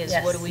 right? Is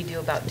Yes. what do we do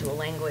about dual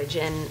language?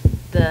 And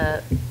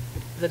the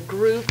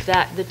group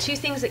the two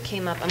things that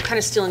came up, I'm kind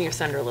of stealing your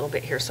thunder a little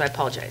bit here, so I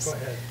apologize. Go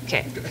ahead.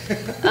 Okay.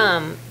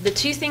 The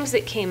two things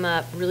that came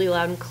up really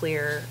loud and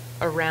clear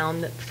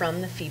from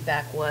the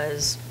feedback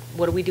was,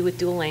 what do we do with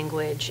dual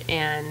language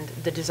and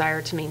the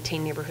desire to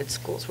maintain neighborhood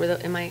schools?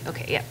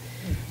 Okay, yeah.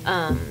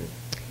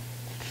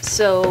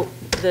 So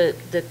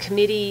the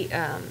committee,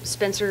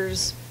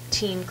 Spencer's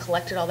team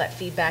collected all that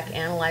feedback,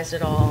 analyzed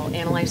it all,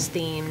 analyzed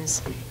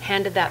themes,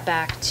 handed that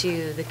back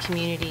to the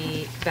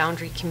community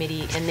boundary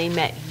committee, and they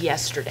met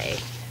yesterday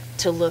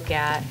to look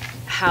at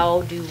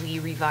how do we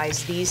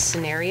revise these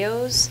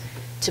scenarios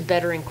to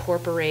better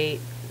incorporate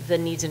the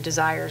needs and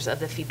desires of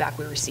the feedback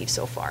we received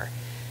so far.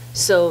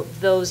 So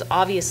those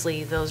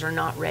are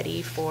not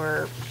ready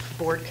for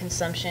board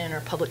consumption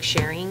or public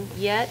sharing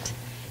yet.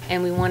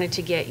 And we wanted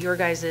to get your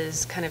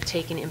guys' kind of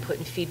take and input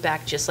and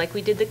feedback, just like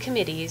we did the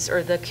committees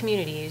or the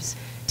communities,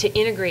 to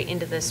integrate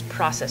into this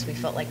process. We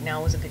felt like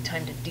now was a good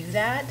time to do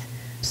that,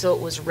 so it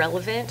was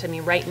relevant. I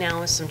mean, right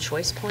now is some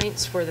choice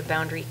points for the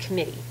boundary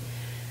committee.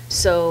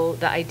 So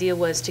the idea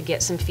was to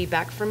get some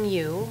feedback from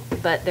you,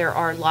 but there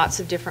are lots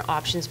of different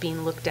options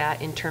being looked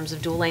at in terms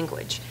of dual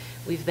language.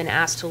 We've been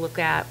asked to look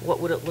at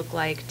what would it look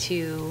like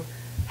to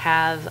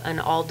have an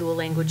all dual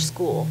language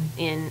school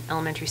in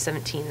elementary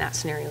 17. That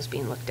scenario is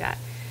being looked at.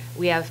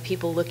 We have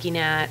people looking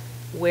at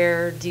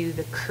where do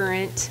the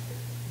current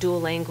dual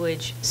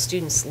language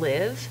students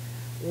live?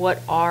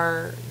 What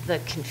are the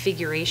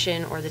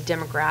configuration or the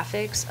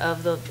demographics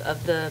of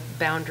the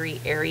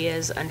boundary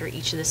areas under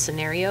each of the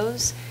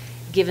scenarios?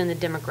 Given the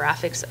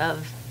demographics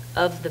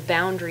of the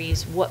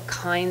boundaries, what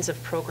kinds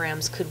of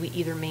programs could we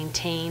either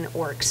maintain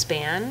or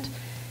expand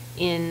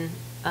in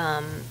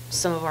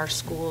some of our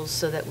schools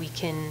so that we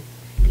can,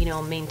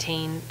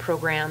 maintain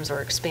programs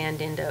or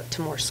expand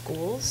into more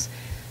schools?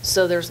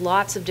 So there's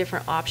lots of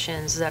different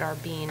options that are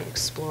being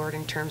explored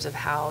in terms of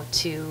how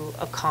to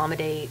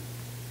accommodate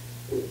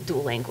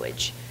dual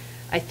language.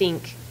 I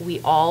think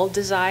we all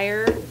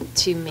desire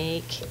to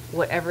make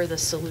whatever the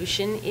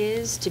solution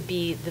is to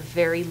be the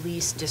very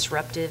least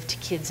disruptive to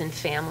kids and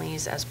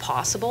families as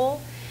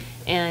possible.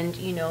 And,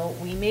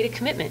 we made a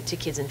commitment to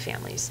kids and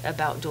families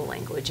about dual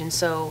language. And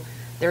so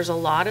there's a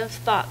lot of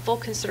thoughtful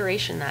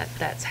consideration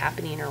that's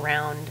happening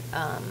around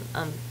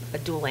a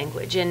dual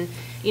language. And,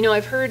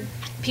 I've heard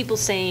people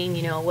saying,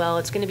 well,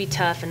 it's going to be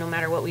tough, and no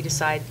matter what we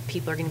decide,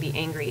 people are going to be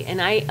angry.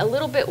 And I a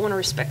little bit want to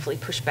respectfully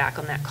push back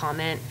on that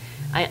comment.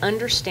 I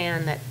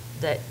understand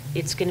that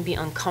it's going to be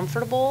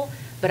uncomfortable,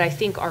 but I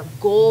think our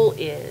goal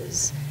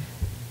is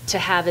to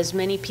have as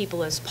many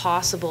people as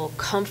possible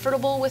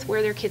comfortable with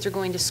where their kids are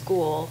going to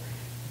school,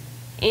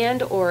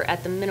 and or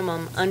at the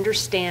minimum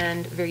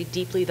understand very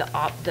deeply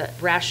the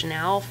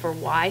rationale for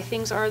why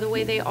things are the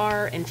way they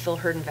are and feel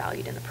heard and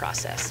valued in the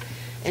process.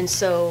 And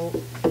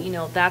so,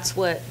 that's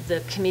what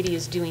the committee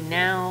is doing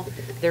now.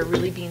 They're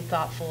really being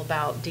thoughtful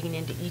about digging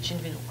into each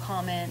individual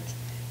comment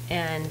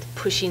and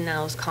pushing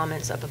those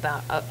comments up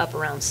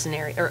against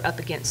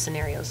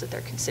scenarios that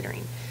they're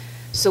considering.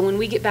 So when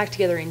we get back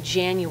together in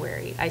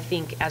January, I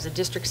think as a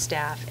district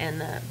staff and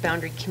the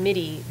boundary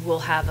committee, we'll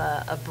have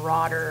a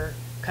broader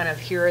kind of,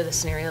 here are the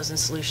scenarios and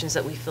solutions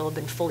that we feel have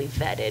been fully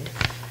vetted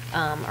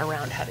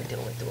around how to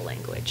deal with dual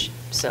language.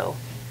 So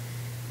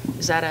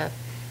is that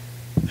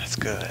That's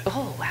good.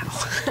 Oh, wow.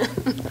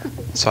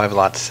 So I have a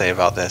lot to say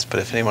about this, but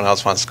if anyone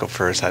else wants to go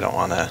first, I don't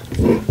want to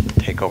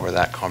take over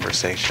that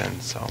conversation,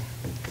 so.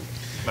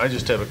 I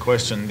just have a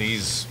question.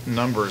 These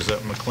numbers at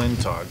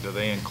McClintock,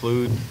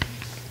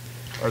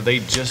 are they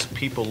just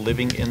people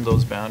living in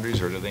those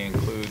boundaries, or do they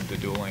include the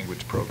dual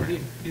language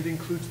program? It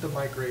includes the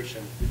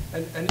migration.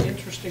 And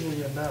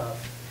interestingly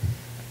enough,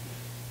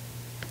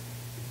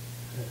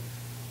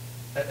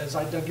 as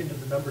I dug into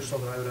the numbers so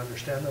that I would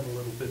understand them a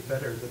little bit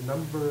better, the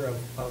number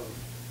of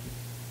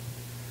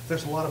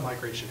there's a lot of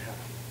migration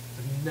happening.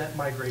 The net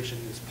migration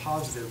is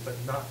positive, but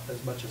not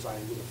as much as I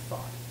would have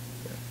thought.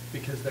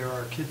 Because there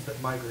are kids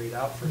that migrate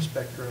out for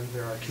Spectrum,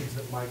 there are kids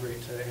that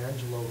migrate to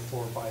Angelo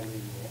for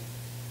bilingual,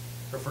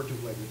 or for dual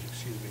language,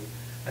 excuse me.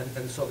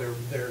 And so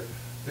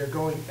they're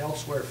going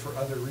elsewhere for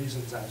other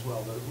reasons as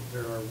well.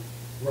 There are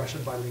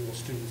Russian bilingual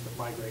students that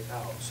migrate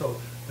out. So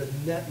the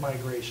net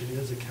migration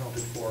is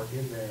accounted for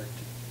in there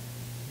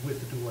with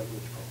the dual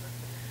language program.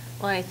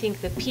 Well, I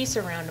think the piece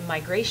around a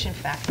migration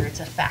factor, it's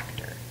a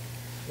factor.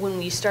 When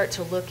we start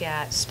to look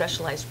at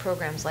specialized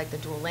programs like the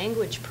dual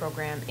language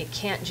program, it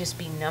can't just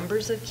be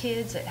numbers of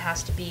kids, it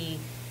has to be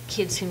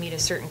kids who meet a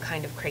certain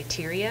kind of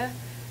criteria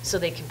so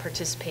they can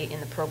participate in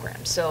the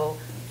program. So,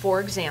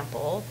 for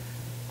example,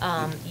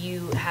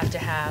 you have to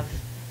have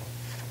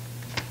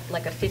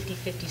like a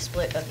 50-50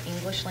 split of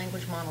English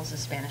language models and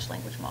Spanish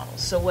language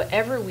models. So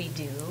whatever we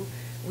do,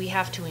 we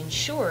have to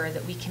ensure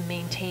that we can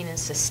maintain and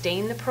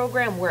sustain the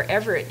program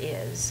wherever it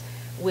is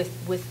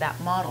with that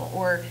model.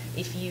 Or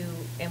if you,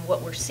 and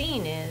what we're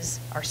seeing is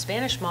our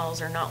Spanish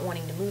models are not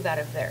wanting to move out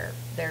of their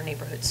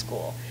neighborhood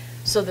school.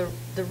 So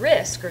the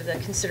risk or the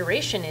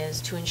consideration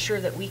is to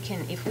ensure that we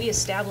can, if we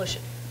establish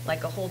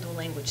like a whole dual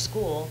language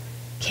school,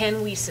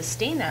 can we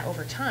sustain that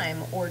over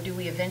time, or do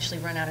we eventually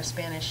run out of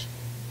Spanish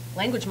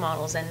language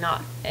models and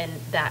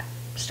that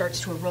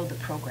starts to erode the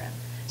program?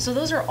 So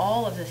those are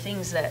all of the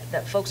things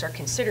that folks are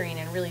considering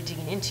and really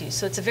digging into.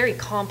 So it's a very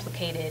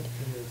complicated,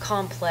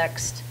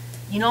 complex,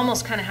 you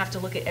almost kind of have to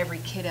look at every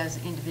kid as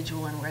an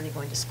individual and where they're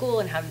going to school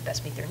and how to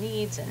best meet their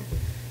needs. And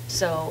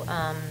so,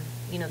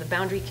 the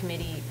boundary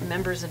committee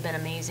members have been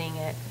amazing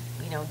at,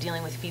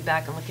 dealing with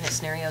feedback and looking at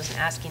scenarios and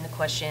asking the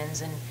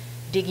questions and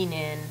digging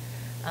in,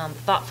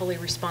 thoughtfully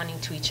responding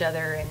to each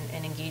other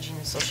and engaging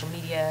in social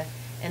media.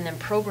 And then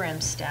program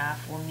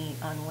staff will meet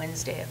on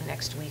Wednesday of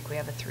next week. We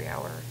have a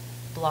 3-hour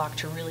block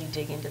to really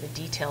dig into the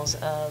details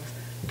of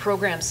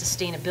program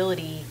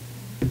sustainability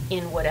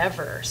in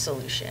whatever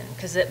solution.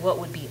 Because what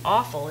would be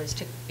awful is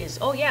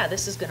oh yeah,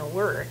 this is going to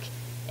work,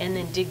 and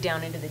then dig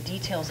down into the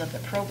details of the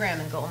program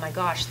and go, oh my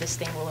gosh, this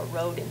thing will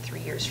erode in 3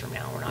 years from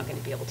now. We're not going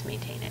to be able to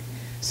maintain it.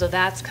 So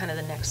that's kind of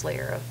the next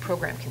layer of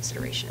program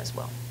consideration as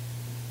well.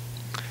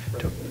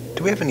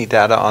 Do we have any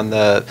data on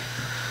the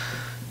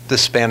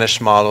Spanish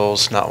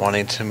models not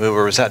wanting to move,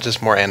 or was that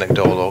just more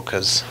anecdotal?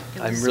 Because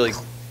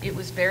it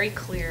was very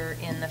clear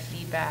in the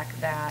feedback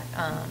that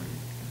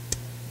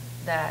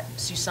that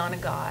Susanna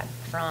got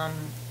from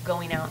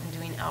going out and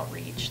doing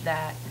outreach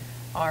that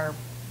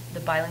the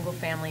bilingual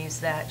families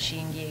that she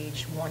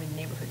engaged wanted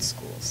neighborhood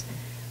schools.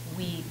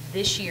 We,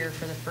 this year,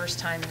 for the first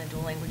time in the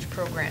dual language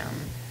program,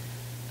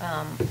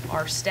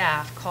 our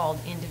staff called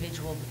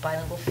individual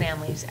bilingual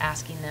families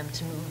asking them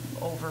to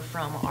move over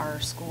from our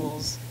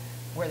schools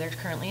where they're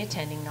currently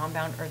attending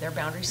their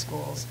boundary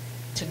schools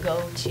to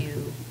go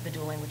to the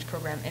dual language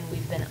program, and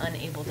we've been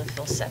unable to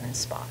fill 7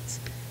 spots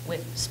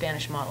with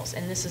Spanish models.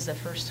 And this is the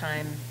first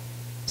time,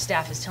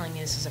 staff is telling me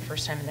this is the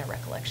first time in their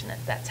recollection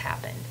that that's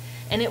happened.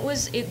 And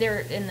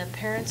and the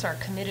parents are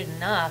committed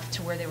enough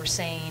to where they were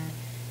saying,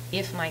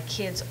 if my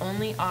kid's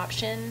only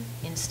option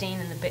in staying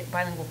in the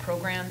bilingual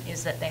program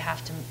is that they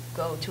have to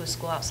go to a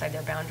school outside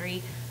their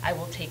boundary, I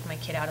will take my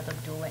kid out of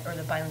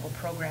the bilingual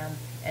program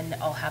and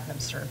I'll have them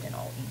served in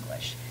all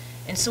English.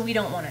 And so we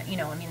don't want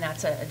to,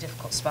 that's a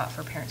difficult spot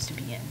for parents to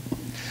be in.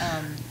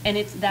 And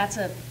that's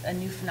a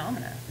new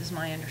phenomena, is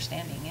my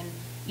understanding. And,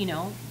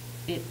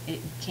 it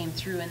came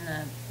through in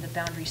the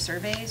boundary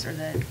surveys, or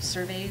the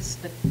surveys,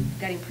 the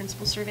guiding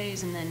principle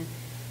surveys, and then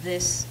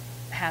this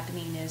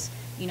happening is,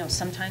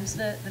 sometimes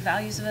the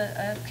values of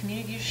a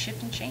community just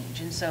shift and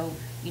change. And so,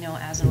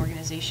 as an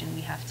organization,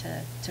 we have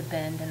to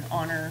bend and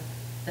honor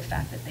the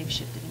fact that they've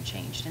shifted and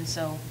changed. And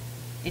so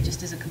it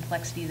just is a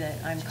complexity that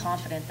I'm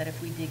confident that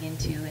if we dig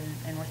into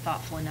and we're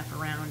thoughtful enough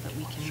around, that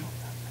we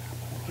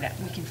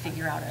can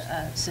figure out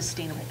a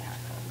sustainable path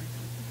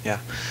forward.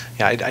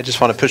 Yeah, I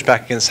just want to push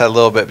back against that a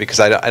little bit, because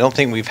I don't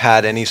think we've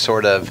had any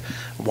sort of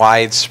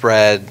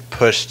widespread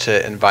push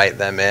to invite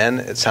them in.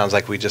 It sounds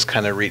like we just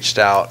kind of reached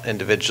out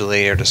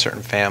individually or to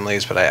certain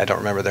families, but I don't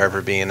remember there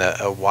ever being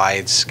a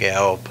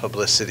wide-scale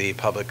publicity,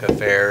 public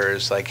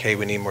affairs, like, hey,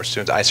 we need more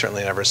students. I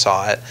certainly never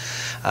saw it.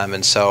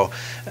 And so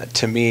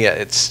to me,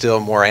 it's still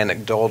more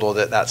anecdotal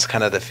that's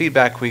kind of the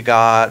feedback we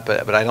got,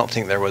 but I don't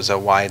think there was a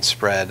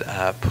widespread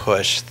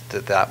push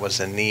that was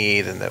a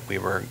need and that we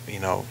were,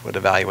 would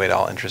evaluate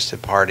all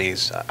interested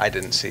parties. I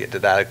didn't see it.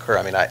 Did that occur?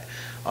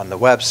 On the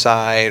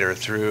website or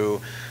through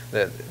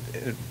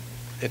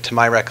to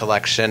my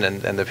recollection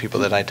and the people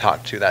that I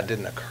talked to, that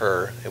didn't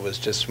occur. It was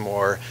just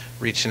more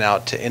reaching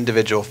out to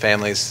individual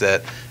families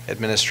that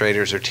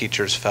administrators or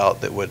teachers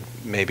felt that would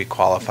maybe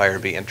qualify or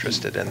be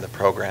interested in the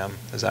program.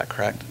 Is that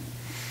correct?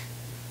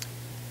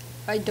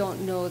 I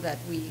don't know that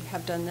we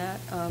have done that.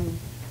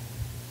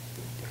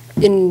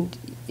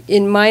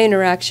 In my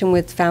interaction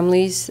with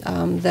families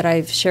that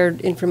I've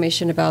shared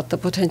information about the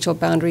potential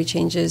boundary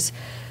changes,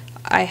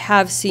 I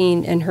have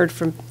seen and heard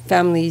from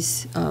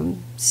families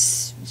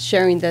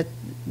sharing that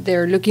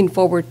they're looking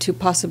forward to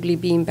possibly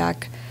being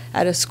back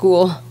at a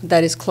school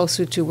that is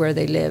closer to where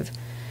they live.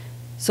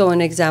 So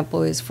an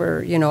example is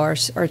for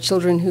our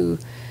children who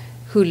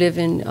live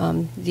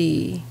in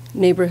the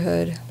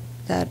neighborhood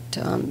that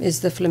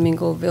is the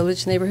Flamingo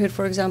Village neighborhood,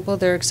 for example.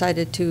 They're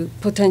excited to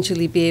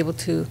potentially be able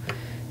to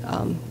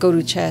go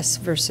to Chess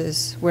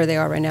versus where they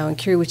are right now in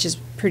Curie, which is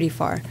pretty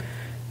far.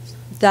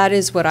 That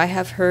is what I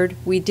have heard.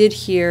 We did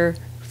hear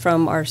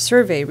from our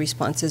survey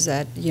responses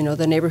that,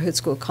 the neighborhood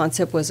school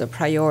concept was a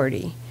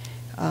priority.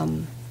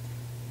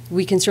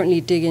 We can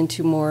certainly dig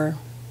into more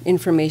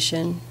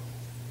information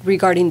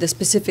regarding the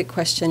specific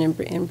question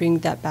and bring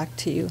that back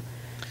to you.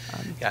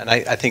 Yeah, and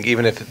I think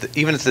even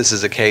if this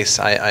is a case,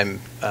 I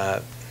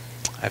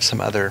have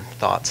some other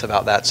thoughts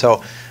about that.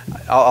 So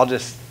I'm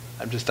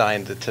just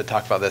dying to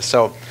talk about this.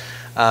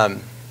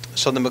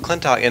 So the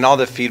McClintock, in all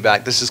the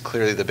feedback, this is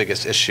clearly the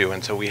biggest issue,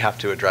 and so we have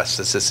to address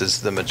this. This is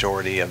the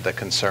majority of the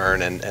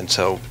concern, and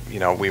so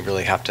we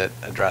really have to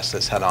address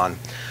this head on.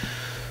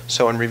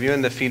 So in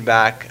reviewing the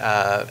feedback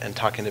and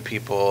talking to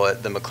people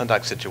at the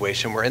McClintock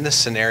situation, we're in this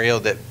scenario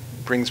that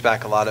brings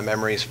back a lot of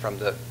memories from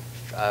the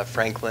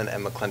Franklin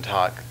and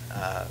McClintock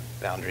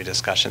boundary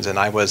discussions. And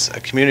I was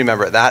a community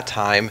member at that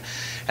time,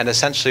 and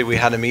essentially we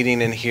had a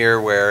meeting in here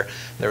where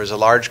there was a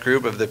large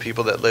group of the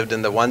people that lived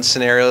in the one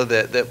scenario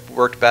that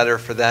worked better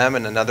for them,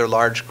 and another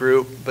large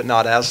group, but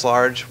not as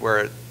large,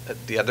 where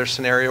the other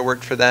scenario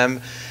worked for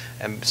them.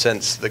 And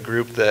since the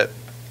group that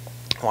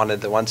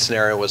wanted the one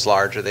scenario was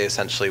larger, they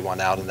essentially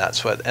won out, and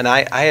that's what. And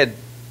I had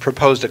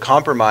proposed a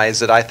compromise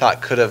that I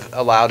thought could have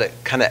allowed it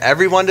kind of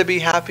everyone to be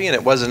happy, and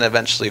it wasn't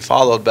eventually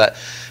followed,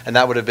 and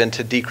that would have been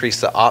to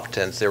decrease the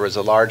opt-ins. There was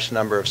a large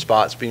number of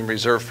spots being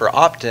reserved for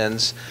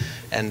opt-ins,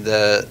 and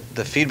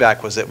the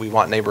feedback was that we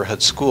want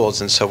neighborhood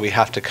schools, and so we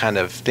have to kind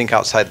of think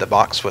outside the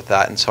box with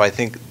that, and so I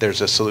think there's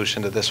a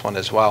solution to this one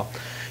as well.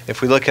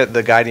 If we look at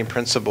the guiding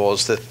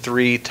principles, the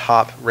 3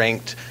 top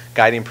ranked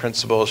guiding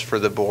principles for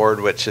the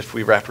board, which if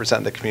we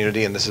represent the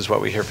community, and this is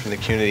what we hear from the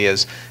community,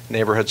 is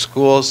neighborhood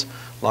schools,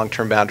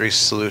 long-term boundary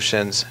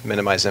solutions,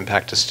 minimize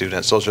impact to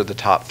students. Those are the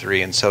top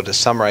 3. And so to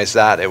summarize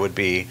that, it would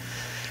be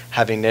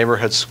having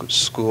neighborhood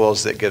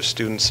schools that give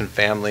students and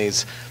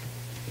families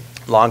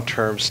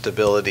long-term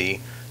stability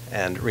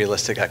and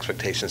realistic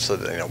expectations, so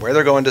that they know where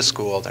they're going to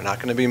school. They're not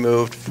going to be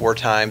moved 4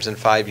 times in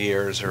 5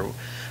 years,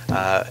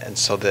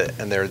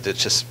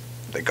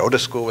 they go to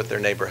school with their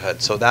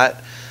neighborhood. So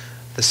that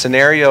the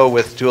scenario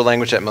with dual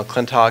language at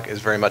McClintock is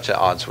very much at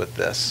odds with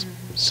this.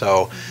 Mm-hmm.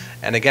 So.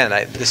 And again,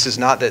 this is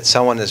not that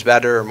someone is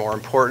better or more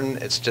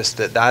important. It's just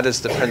that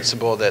is the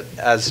principle that,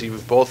 as you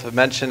both have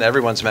mentioned,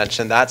 everyone's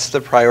mentioned, that's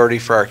the priority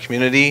for our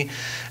community,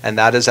 and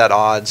that is at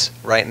odds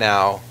right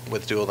now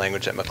with dual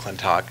language at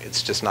McClintock.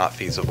 It's just not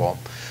feasible.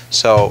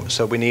 So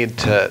we need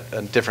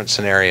a different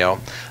scenario.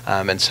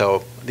 And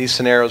so these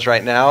scenarios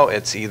right now,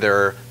 it's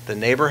either the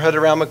neighborhood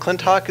around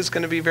McClintock is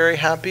going to be very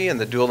happy and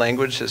the dual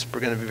language is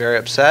going to be very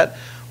upset,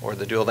 or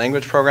the dual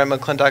language program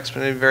at McClintock's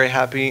going to be very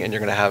happy, and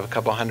you're going to have a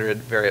couple hundred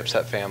very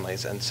upset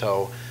families. And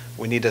so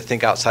we need to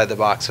think outside the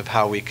box of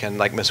how we can,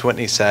 like Ms.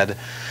 Whitney said,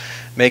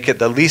 make it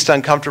the least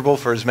uncomfortable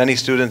for as many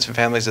students and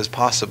families as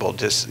possible.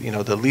 Just,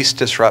 the least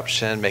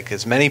disruption, make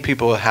as many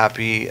people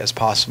happy as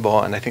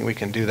possible, and I think we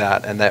can do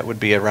that, and that would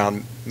be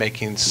around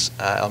making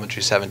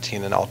Elementary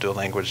 17 an all dual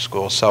language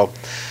school. So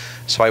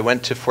I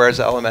went to Fuerza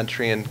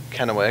Elementary in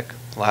Kennewick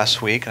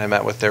last week, and I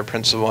met with their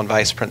principal and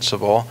vice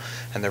principal,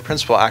 and their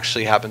principal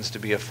actually happens to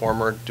be a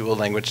former dual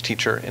language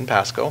teacher in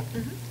Pasco.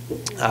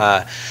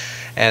 Mm-hmm.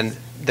 And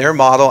their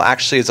model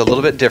actually is a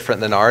little bit different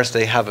than ours.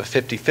 They have a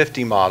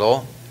 50-50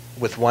 model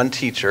with one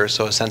teacher,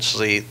 so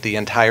essentially the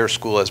entire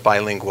school is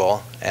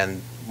bilingual, and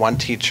one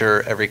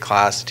teacher, every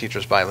class, the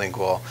teacher's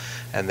bilingual,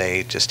 and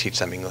they just teach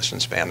them English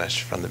and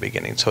Spanish from the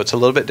beginning. So it's a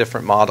little bit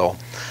different model.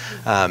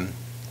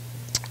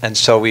 And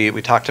so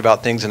we talked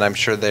about things, and I'm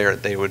sure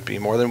they would be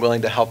more than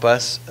willing to help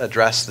us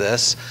address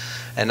this.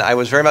 And I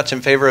was very much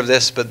in favor of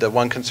this, but the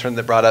one concern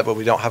that brought up, well,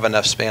 we don't have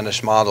enough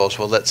Spanish models.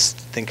 Well, let's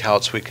think how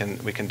else we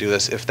can do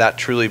this if that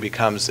truly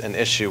becomes an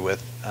issue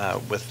with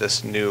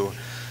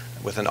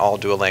an all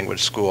dual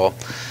language school.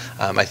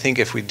 I think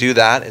if we do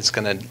that, it's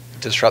going to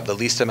disrupt the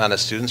least amount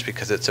of students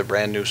because it's a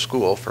brand new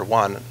school for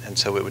one, and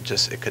so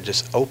it could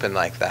just open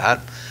like that.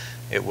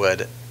 It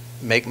would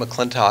make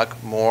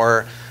McClintock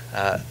more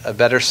a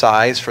better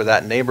size for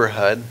that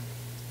neighborhood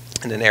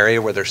in an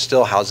area where there's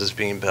still houses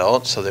being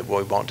built, so that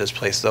we won't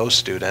displace those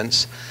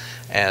students,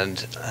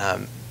 and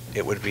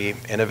it would be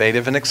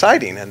innovative and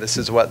exciting. And this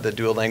is what the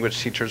dual language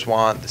teachers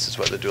want. This is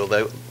what the dual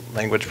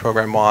language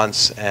program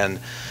wants, and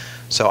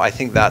so I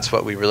think that's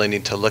what we really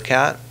need to look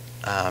at.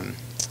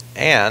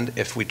 And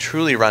if we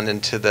truly run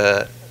into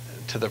the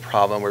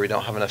problem where we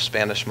don't have enough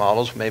Spanish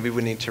models, maybe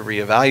we need to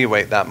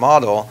reevaluate that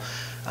model.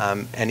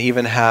 And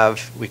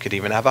we could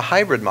even have a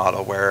hybrid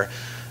model where,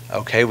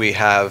 okay, we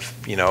have,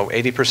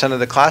 80% of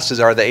the classes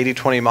are the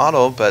 80-20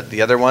 model, but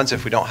the other ones,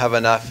 if we don't have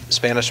enough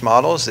Spanish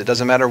models, it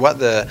doesn't matter what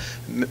the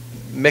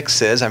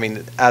mix is. I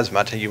mean, as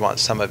much, you want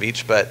some of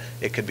each, but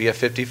it could be a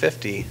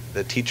 50-50.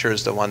 The teacher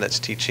is the one that's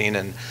teaching,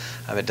 and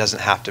it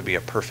doesn't have to be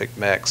a perfect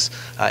mix.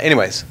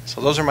 Anyways, so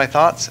those are my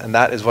thoughts, and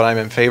that is what I'm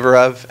in favor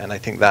of, and I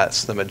think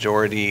that's the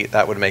majority.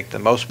 That would make the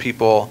most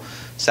people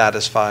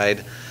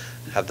satisfied,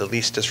 have the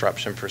least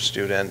disruption for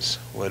students,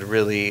 would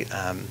really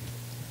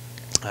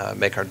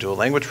make our dual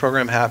language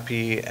program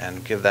happy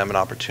and give them an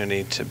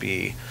opportunity to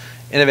be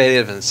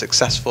innovative and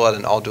successful at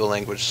an all dual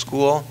language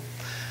school.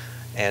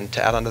 And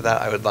to add on to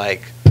that, I would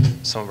like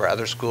some of our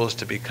other schools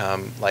to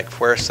become like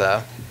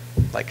Fuerza,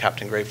 like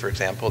Captain Gray, for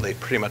example. They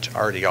pretty much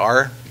already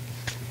are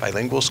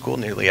bilingual school,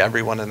 nearly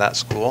everyone in that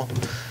school.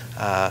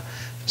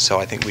 So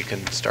I think we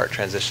can start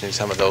transitioning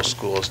some of those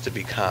schools to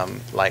become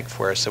like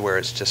Fuerza, where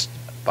it's just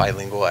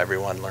bilingual,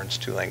 everyone learns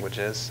 2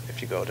 languages.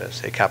 If you go to,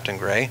 say, Captain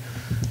Gray,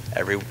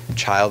 every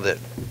child that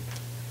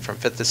from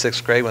 5th to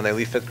 6th grade, when they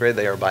leave 5th grade,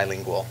 they are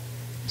bilingual.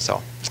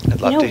 So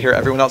I'd love to hear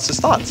everyone else's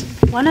thoughts.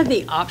 One of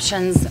the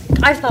options,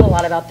 I've thought a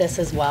lot about this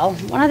as well.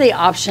 One of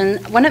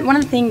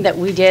the things that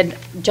we did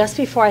just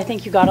before I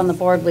think you got on the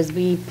board was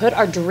we put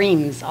our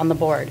dreams on the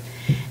board.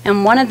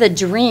 And one of the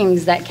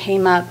dreams that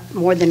came up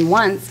more than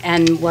once,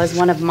 and was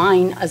one of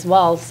mine as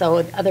well, so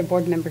other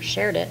board members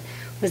shared it,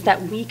 was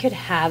that we could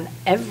have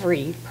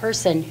every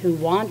person who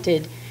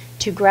wanted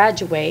to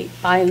graduate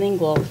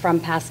bilingual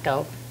from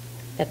Pasco,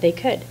 that they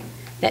could.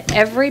 That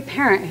every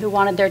parent who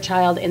wanted their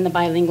child in the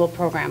bilingual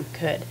program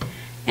could.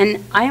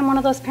 And I am one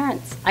of those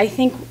parents. I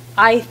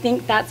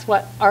think that's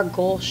what our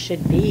goal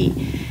should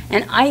be.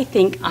 And I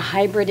think a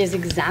hybrid is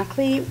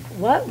exactly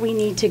what we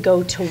need to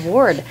go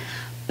toward.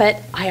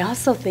 But I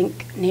also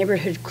think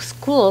neighborhood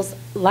schools,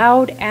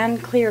 loud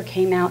and clear,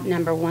 came out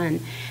number 1.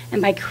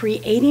 And by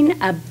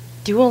creating a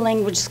dual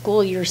language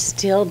school, you're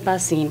still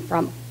busing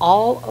from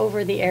all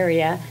over the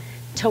area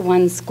to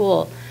one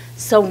school.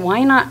 So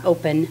why not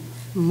open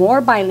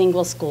more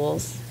bilingual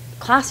schools,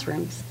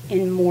 classrooms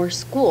in more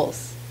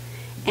schools?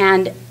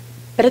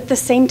 But at the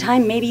same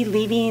time, maybe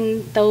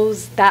leaving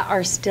those that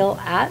are still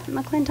at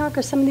McClintock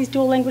or some of these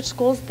dual language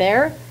schools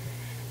there,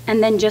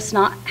 and then just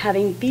not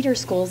having feeder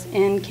schools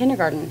in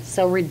kindergarten.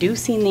 So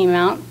reducing the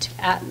amount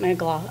at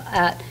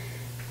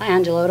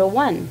Angelo to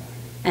 1,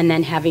 and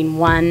then having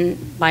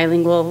 1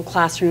 bilingual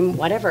classroom,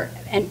 whatever.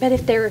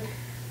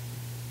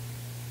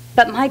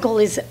 But my goal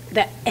is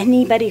that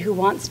anybody who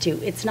wants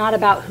to, it's not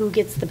about who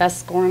gets the best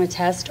score on a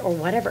test or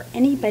whatever.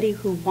 Anybody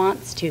who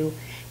wants to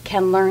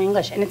can learn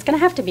English. And it's going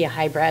to have to be a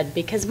hybrid,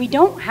 because we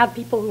don't have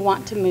people who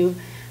want to move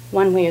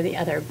one way or the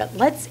other. But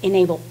let's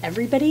enable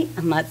everybody,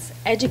 and let's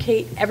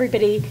educate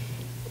everybody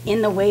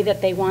in the way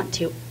that they want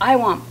to. I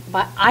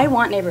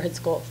want neighborhood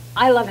schools.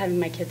 I love having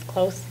my kids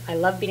close. I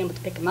love being able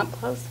to pick them up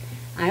close.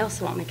 I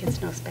also want my kids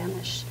to know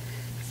Spanish.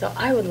 So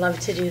I would love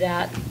to do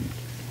that.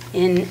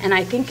 And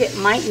I think it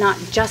might not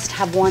just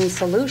have one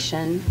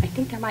solution. I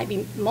think there might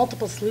be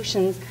multiple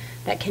solutions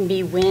that can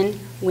be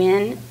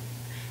win-win,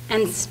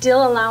 and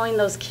still allowing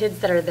those kids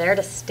that are there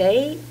to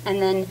stay.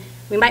 And then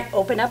we might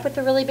open up with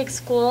a really big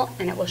school,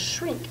 and it will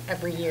shrink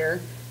every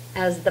year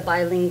as the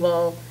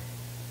bilingual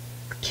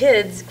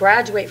kids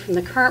graduate from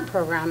the current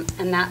program,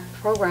 and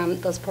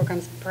those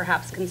programs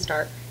perhaps can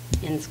start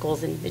in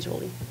schools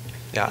individually.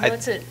 Yeah,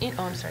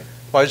 I'm sorry.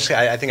 Well,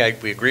 I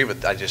think we agree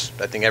with. I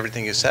think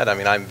everything you said. I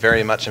mean, I'm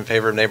very much in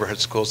favor of neighborhood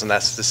schools, and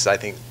this I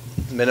think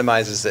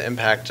minimizes the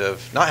impact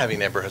of not having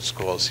neighborhood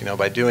schools. You know,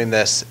 by doing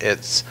this,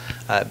 it's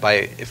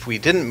if we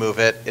didn't move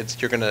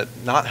it, you're going to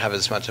not have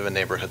as much of a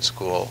neighborhood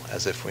school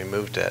as if we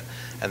moved it,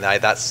 and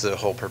that's the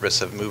whole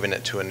purpose of moving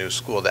it to a new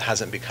school that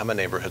hasn't become a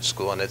neighborhood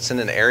school, and it's in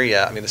an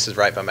area. I mean, this is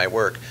right by my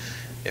work.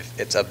 If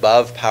it's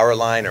above power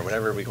line or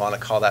whatever we want to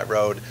call that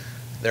road,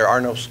 there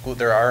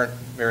aren't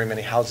very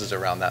many houses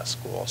around that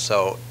school.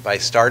 So by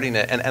starting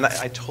it, and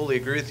I totally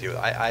agree with you.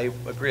 I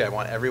agree. I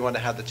want everyone to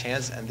have the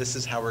chance, and this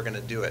is how we're going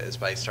to do it, is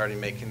by starting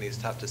making these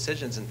tough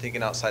decisions and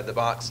thinking outside the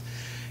box.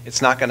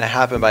 It's not going to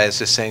happen by us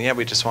just saying, yeah,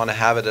 we just want to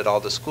have it at all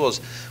the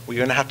schools. We're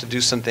going to have to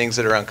do some things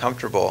that are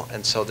uncomfortable,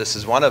 and so this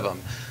is one of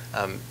them.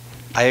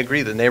 I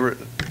agree.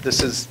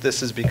 This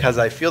is because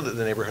I feel that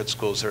the neighborhood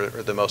schools are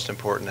the most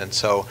important, and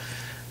so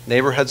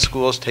neighborhood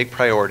schools take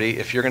priority.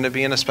 If you're going to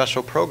be in a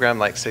special program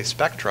like, say,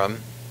 Spectrum,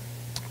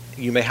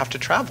 you may have to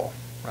travel,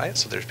 right?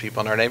 So there's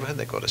people in our neighborhood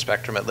that go to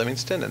Spectrum at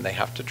Livingston, and they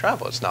have to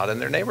travel. It's not in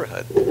their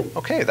neighborhood.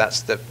 Okay,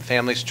 that's the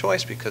family's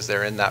choice because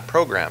they're in that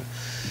program.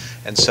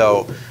 And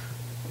so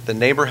the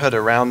neighborhood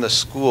around the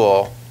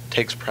school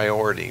takes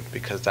priority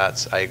because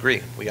I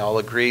agree. We all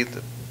agree,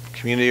 the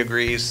community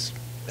agrees,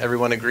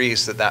 everyone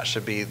agrees that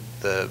should be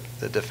the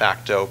de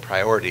facto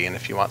priority. And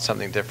if you want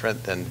something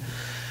different, then.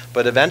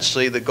 But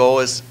eventually, the goal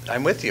is,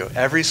 I'm with you.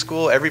 Every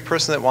school, every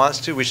person that wants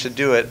to, we should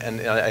do it. And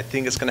I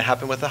think it's going to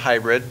happen with a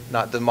hybrid,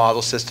 not the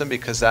model system,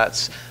 because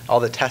that's all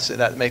the testing.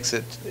 That makes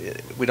it,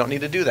 we don't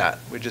need to do that.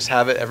 We just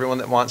have it, everyone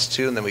that wants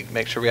to, and then we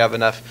make sure we have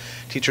enough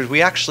teachers.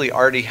 We actually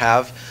already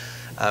have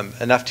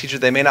enough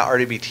teachers. They may not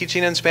already be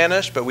teaching in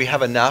Spanish, but we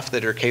have enough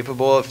that are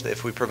capable.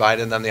 If we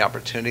provided them the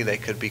opportunity, they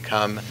could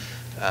become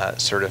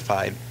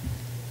certified.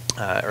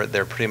 Or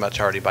they're pretty much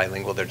already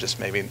bilingual. They're just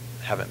maybe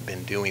haven't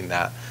been doing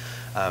that.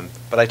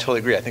 But I totally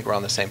agree. I think we're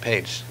on the same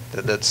page.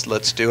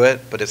 Let's do it,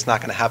 but it's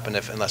not going to happen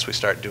unless we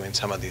start doing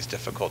some of these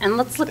difficult And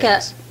let's look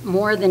at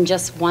more than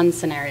just one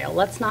scenario.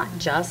 Let's not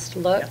just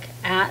look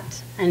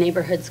at a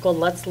neighborhood school.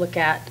 Let's look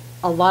at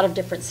a lot of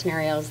different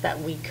scenarios that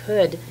we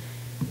could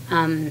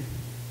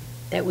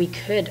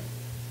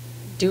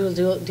do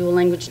dual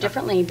language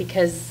differently,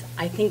 because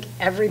I think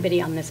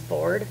everybody on this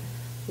board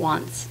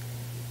wants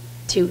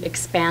to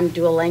expand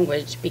dual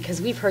language,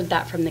 because we've heard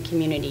that from the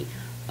community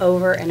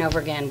over and over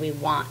again, we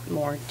want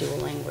more dual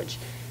language.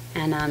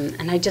 And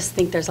I just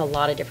think there's a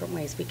lot of different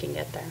ways we can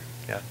get there.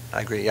 Yeah,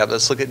 I agree. Yeah,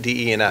 let's look at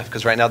D, E, and F,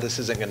 because right now this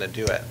isn't going to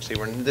do it. See,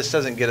 this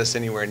doesn't get us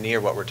anywhere near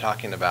what we're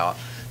talking about.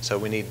 So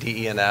we need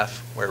D, E, and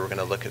F, where we're going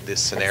to look at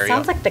this scenario. It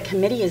sounds like the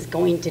committee is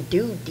going to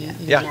do D, E, and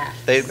Yeah,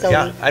 F.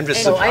 I'm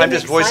just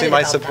voicing excited my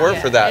about support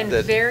that. for that. And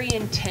that- very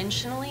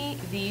intentionally,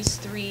 these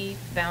three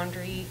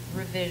boundary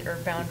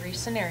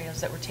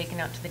scenarios that were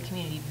taken out to the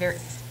community,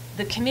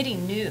 the committee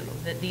knew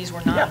that these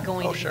were Yeah. not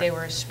going Oh, to, sure. they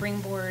were a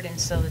springboard, and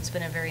so it's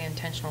been a very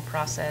intentional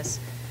process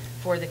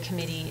for the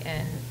committee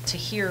and to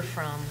hear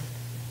from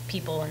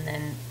people, and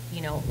then,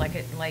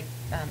 like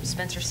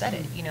Spencer said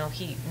it,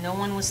 no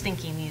one was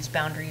thinking these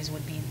boundaries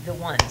would be the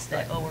ones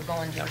that, we're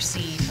going to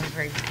receive from the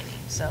very beginning,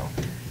 so.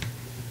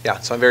 Yeah,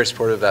 so I'm very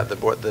supportive of that,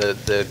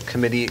 the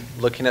committee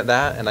looking at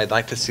that, and I'd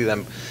like to see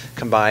them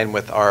combine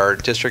with our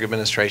district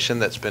administration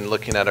that's been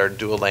looking at our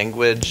dual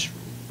language,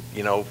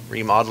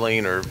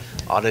 remodeling or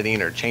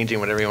auditing or changing,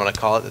 whatever you want to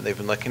call it, that they've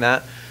been looking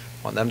at.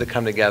 I want them to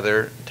come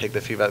together, take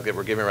the feedback that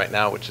we're giving right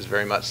now, which is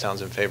very much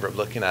sounds in favor of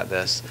looking at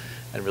this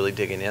and really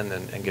digging in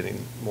and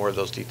getting more of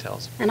those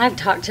details. And I've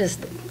talked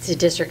to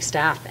district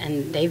staff,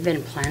 and they've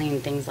been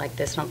planning things like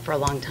this for a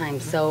long time.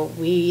 So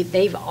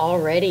they've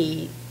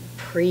already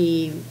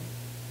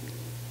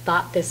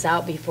thought this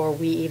out before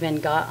we even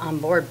got on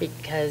board,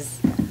 because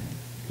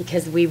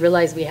we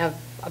realized we have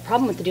a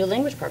problem with the dual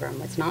language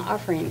program. It's not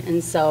offering.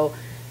 And so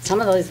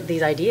some of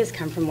these ideas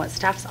come from what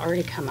staff's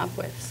already come up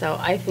with. So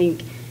I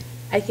think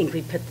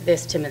we put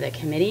this to the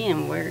committee,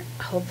 and we're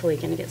hopefully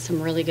going to get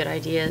some really good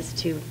ideas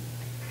to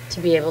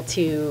be able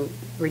to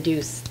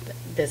reduce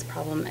this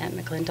problem at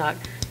McClintock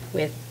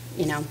with,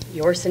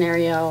 your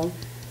scenario,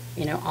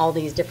 all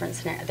these different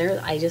scenarios.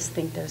 I just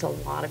think there's a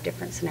lot of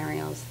different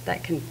scenarios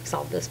that can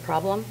solve this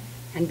problem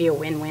and be a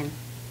win-win.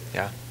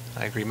 Yeah,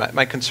 I agree.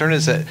 My concern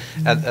is that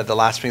at the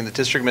last meeting, the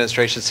district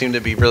administration seemed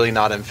to be really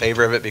not in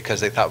favor of it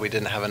because they thought we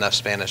didn't have enough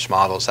Spanish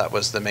models. That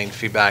was the main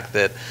feedback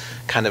that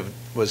kind of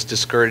was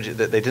discouraged,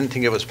 that they didn't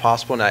think it was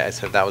possible. And I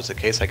said, if that was the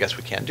case, I guess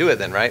we can't do it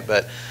then, right?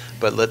 But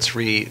let's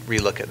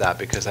relook at that,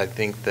 because I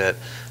think that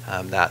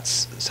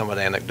that's somewhat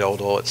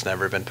anecdotal. It's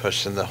never been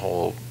pushed in the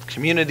whole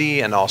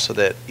community, and also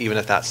that even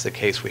if that's the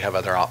case, we have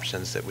other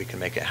options that we can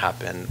make it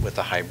happen with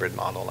a hybrid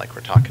model like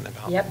we're talking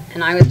about. Yep,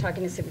 and I was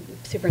talking to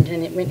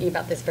Superintendent Whitney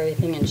about this very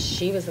thing, and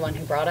she was the one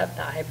who brought up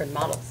that hybrid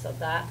model. So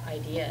that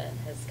idea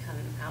has come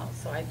out.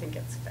 So I think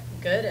it's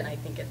good, and I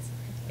think it's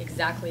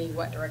exactly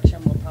what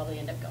direction we'll probably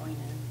end up going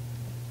in.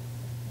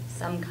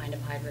 Some kind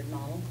of hybrid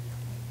model.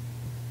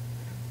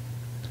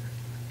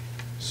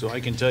 So I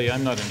can tell you,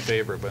 I'm not in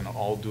favor of an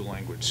all dual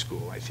language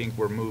school. I think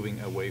we're moving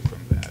away from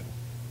that.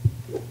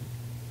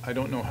 I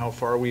don't know how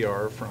far we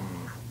are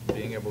from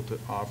being able to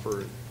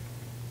offer,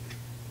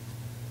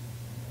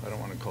 I don't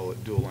want to call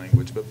it dual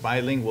language, but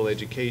bilingual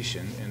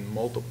education in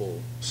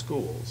multiple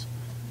schools.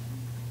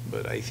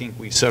 But I think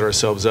we set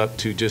ourselves up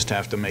to just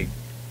have to make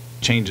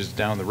changes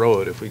down the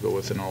road if we go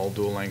with an all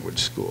dual language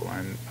school.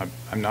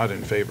 I'm not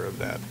in favor of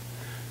that.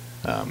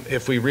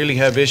 If we really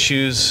have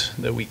issues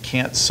that we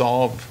can't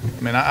solve,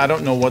 I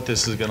don't know what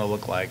this is going to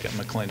look like at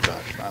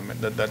McClintock.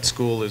 That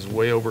school is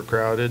way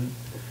overcrowded.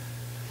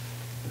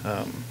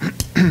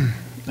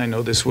 I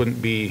know this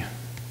wouldn't be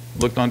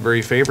looked on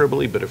very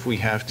favorably, but if we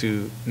have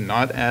to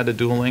not add a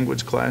dual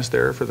language class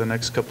there for the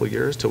next couple of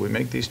years till we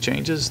make these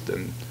changes,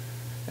 then,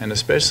 and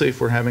especially if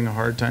we're having a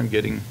hard time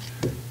getting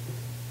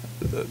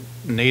the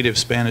native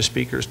Spanish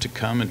speakers to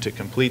come and to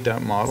complete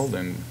that model,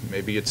 then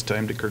maybe it's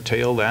time to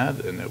curtail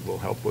that, and it will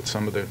help with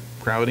some of the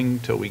crowding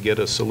till we get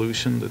a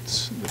solution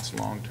that's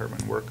long-term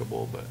and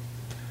workable. But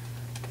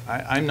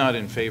I'm not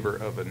in favor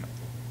of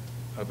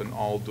an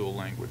all dual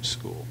language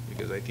school,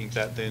 because I think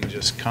that then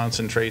just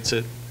concentrates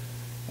it,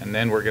 and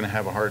then we're going to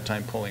have a hard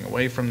time pulling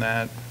away from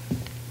that.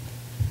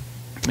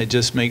 It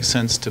just makes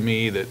sense to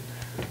me that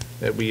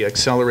we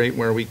accelerate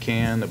where we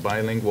can, a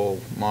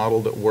bilingual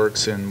model that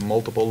works in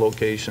multiple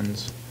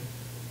locations.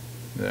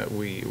 That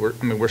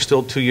we're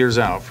still 2 years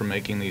out from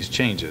making these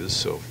changes,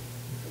 so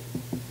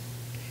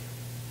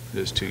it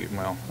is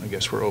well, I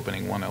guess we're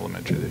opening one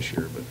elementary this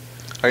year, but.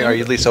 Are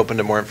you at least open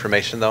to more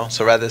information, though?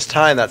 So at this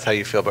time, that's how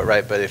you feel,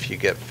 but if you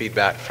get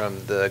feedback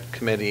from the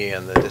committee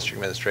and the district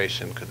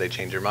administration, could they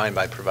change your mind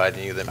by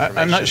providing you the information?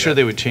 I'm not sure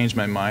they would change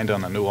my mind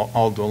on a new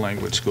all dual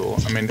language school.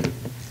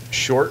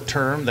 Short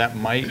term, that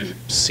might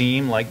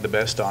seem like the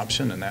best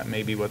option, and that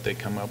may be what they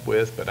come up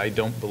with, but I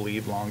don't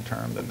believe long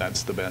term that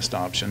that's the best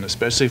option,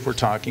 especially if we're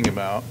talking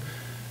about,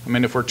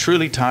 if we're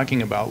truly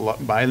talking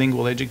about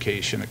bilingual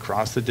education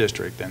across the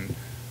district, then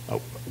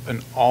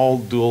an all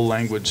dual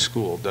language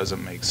school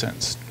doesn't make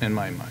sense in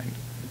my mind.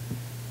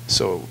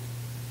 So,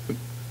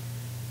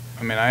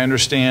 I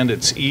understand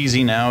it's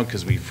easy now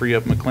because we free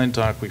up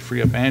McClintock, we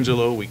free up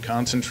Angelo, we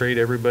concentrate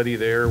everybody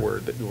there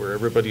where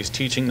everybody's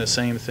teaching the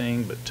same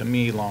thing. But to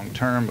me, long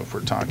term, if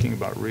we're talking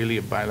about really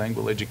a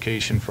bilingual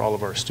education for all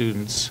of our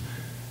students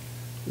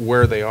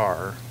where they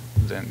are,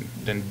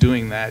 then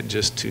doing that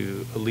just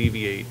to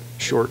alleviate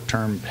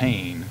short-term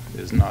pain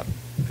is not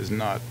is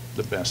not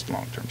the best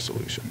long-term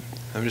solution.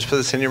 I'm just put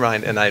this in your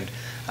mind, and I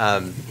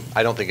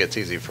don't think it's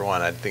easy, for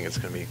one. I think it's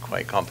going to be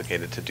quite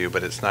complicated to do,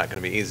 but it's not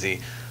going to be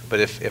easy. But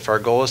if our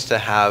goal is to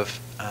have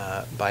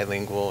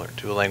bilingual or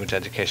dual language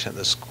education at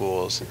the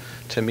schools,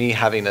 to me,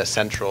 having a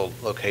central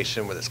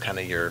location where it's kind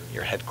of your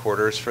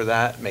headquarters for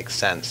that makes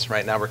sense.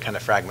 Right now, we're kind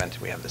of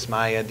fragmented. We have this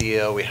Maya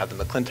deal, we have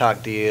the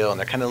McClintock deal, and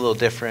they're kind of a little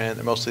different.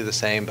 They're mostly the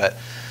same, but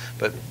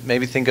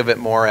maybe think of it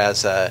more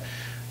as a,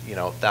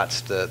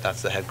 that's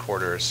the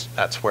headquarters.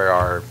 That's where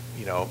our,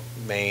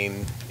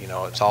 main,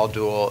 it's all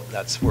dual.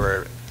 That's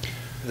where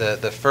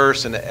the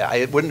first, and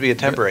it wouldn't be a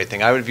temporary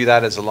thing. I would view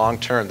that as a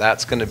long-term.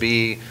 That's going to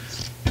be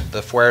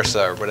the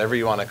fuerza, or whatever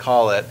you want to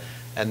call it.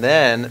 And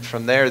then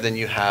from there, then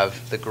you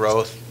have the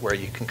growth where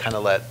you can kind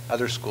of let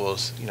other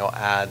schools,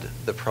 add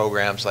the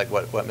programs like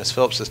what Ms.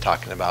 Phillips is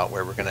talking about,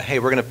 where we're going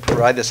to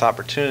provide this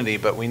opportunity,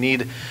 but we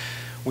need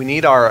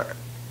our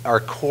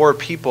core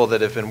people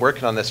that have been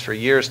working on this for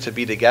years to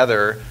be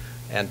together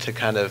and to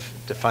kind of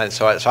define it.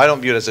 So I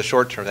don't view it as a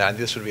short-term thing. I think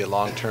this would be a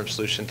long-term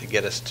solution to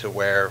get us to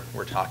where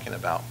we're talking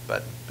about.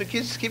 But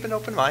just keep an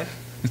open mind.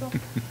 That's all.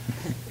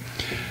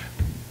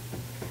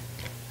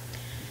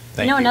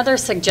 Thank you. Another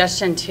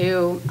suggestion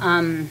too,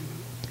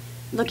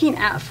 looking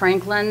at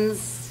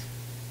Franklin's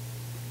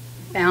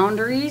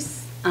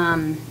boundaries,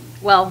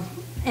 well,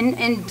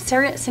 in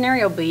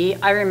scenario B,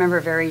 I remember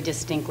very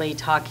distinctly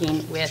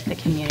talking with the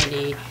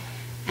community,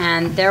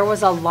 and there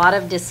was a lot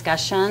of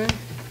discussion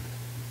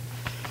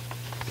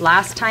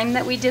last time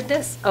that we did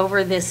this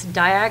over this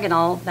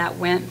diagonal that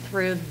went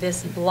through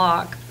this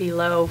block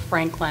below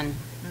Franklin.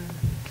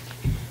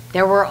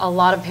 There were a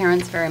lot of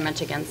parents very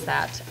much against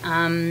that,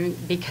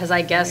 because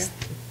I guess,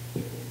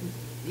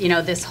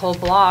 this whole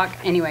block,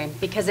 anyway,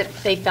 because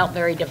they felt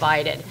very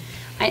divided.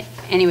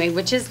 Anyway,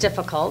 which is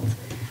difficult.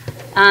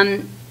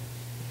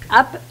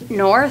 Up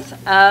north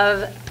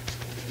of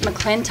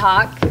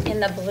McClintock in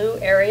the blue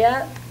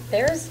area,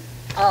 there's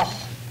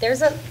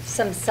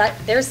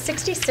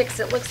 66,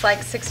 it looks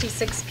like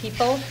 66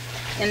 people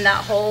in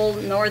that whole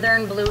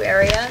northern blue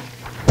area.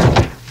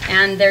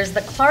 And there's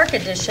the Clark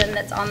addition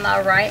that's on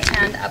the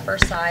right-hand upper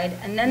side.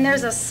 And then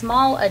there's a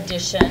small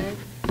addition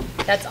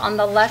that's on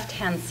the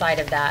left-hand side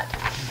of that.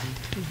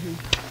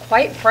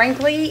 Quite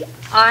frankly,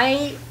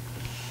 I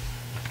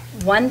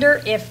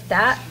wonder if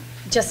that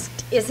just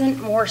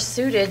isn't more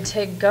suited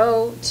to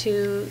go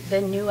to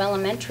the new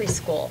elementary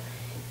school.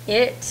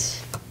 Can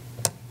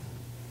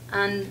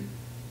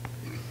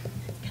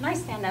I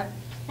stand up?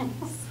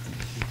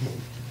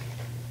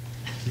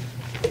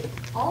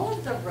 All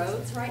of the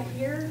roads right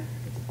here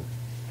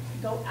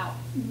go out.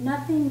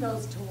 Nothing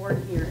goes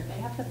toward here.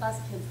 They have to bus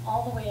kids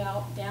all the way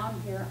out,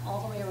 down here,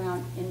 all the way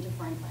around into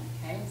Franklin,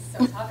 okay?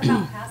 So talk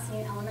about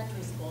passing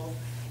elementary schools.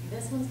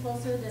 This one's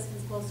closer, this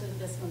one's closer,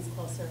 this one's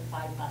closer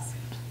by busing.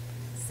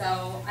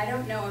 So I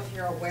don't know if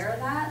you're aware of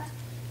that.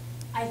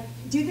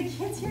 Do the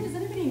kids here, does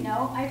anybody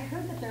know? I've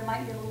heard that there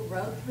might be a little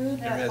road through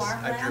their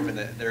farmland. I've driven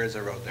it. There is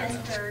a road there now.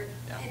 And dirt.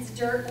 Yeah. It's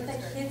dirt, but the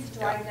kids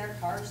drive their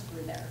cars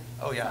through there.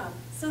 Oh, yeah.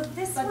 So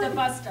this But one. the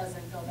bus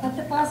doesn't go that But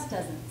the way. bus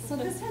doesn't. So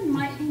this one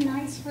might be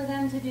nice for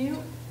them to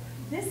do.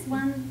 This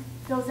one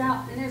goes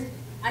out, and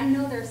I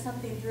know there's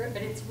something through it,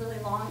 but it's really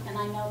long, and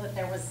I know that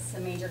there was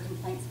some major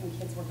complaints when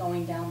kids were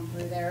going down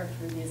through there,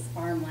 through this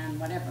farmland,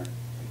 whatever.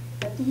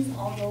 But these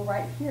all go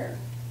right here.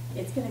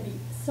 It's gonna be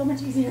so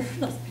much easier for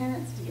those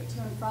parents to get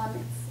to and from,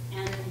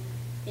 and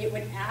it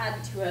would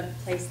add to a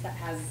place that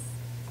has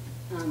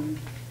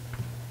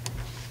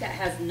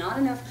not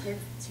enough kids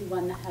to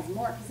one that has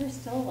more, because there's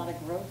still a lot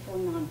of growth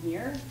going on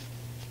here.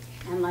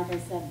 And like I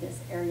said, this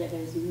area,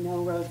 there's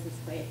no roads this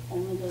way. It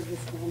only goes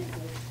this way and it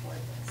goes toward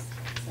this.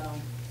 So.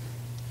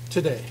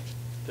 Today.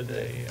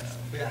 Today,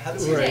 Yeah, how do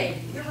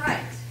Today, you're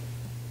right.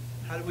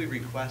 How do we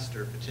request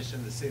or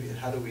petition the city?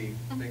 How do we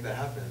make that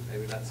happen?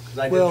 Maybe that's, because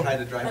I Well- did try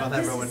to drive on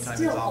that road one time,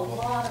 it's awful. But this is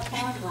still a lot of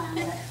farmland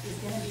that is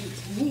gonna be,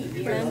 to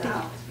me, years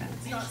out.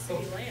 It's not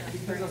city land.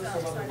 Because of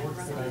some other work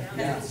that I've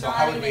Because it's So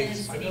how not would even we- in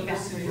city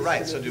boundaries.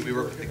 Right, so do we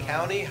work with the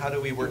county? How do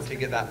we work to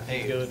get that you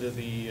paid? go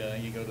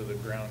to the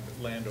ground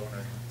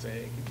landowner, say,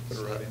 hey, can you put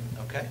a road in?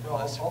 Okay. Well,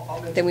 I'll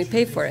mention Then we two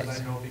pay things for that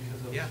it. I know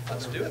because of Yeah,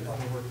 let's other do it.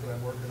 other work that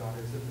I'm working on,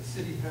 is that the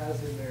city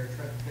has in their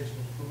transportation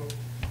improvement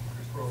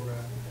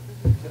program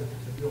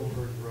to build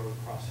Bird Road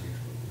across here.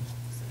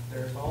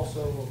 There's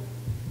also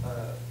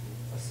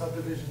a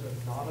subdivision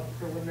that's not a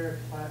preliminary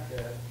plat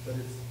yet, but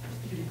it's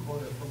kitty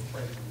corner from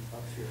Franklin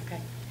up here.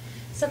 Okay.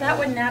 So that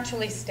would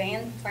naturally stay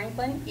in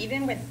Franklin,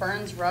 even with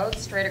Burns Road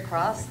straight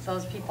across,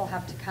 those people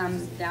have to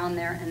come down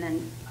there and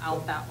then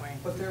out that way.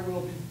 But there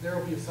will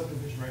be a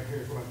subdivision right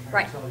here, is what I'm trying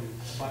Right. to tell you.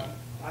 But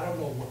I don't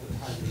know what the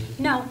timing is.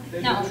 No,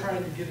 They've no. been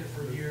trying to get it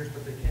for years,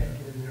 but they can't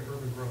get it in the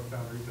urban growth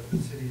boundary, but the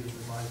city is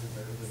revising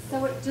their urban growth.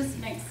 So it just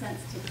makes sense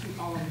to keep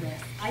all of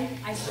this.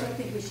 I still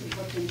think we should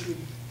look into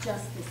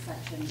just this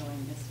section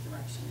going this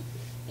direction.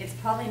 It's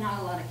probably not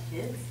a lot of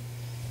kids,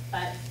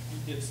 but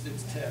It's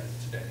 10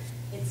 today.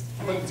 it's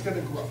 10. But it's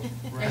gonna grow,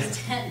 right? There's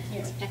 10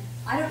 here.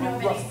 I don't know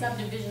of any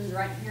subdivisions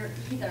right here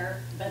either,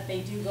 but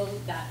they do go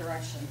that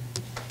direction,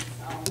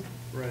 so.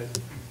 Right.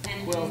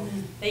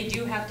 And they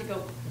do have to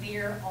go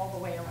clear all the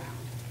way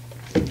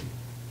around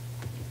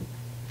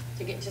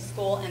to get to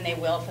school, and they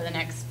will for the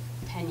next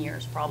 10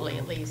 years, probably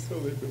at least. So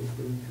they built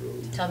Burns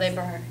Road. Till they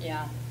burn,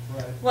 yeah.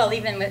 Right. Well,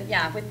 even with,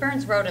 yeah, with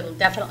Burns Road, it'll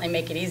definitely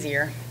make it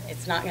easier.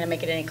 It's not gonna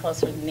make it any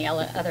closer than the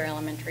other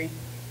elementary.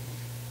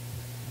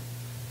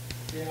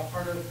 Yeah,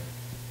 part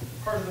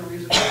of the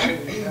reason why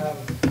we have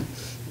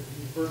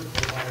these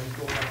vertical lines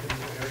going up into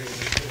the area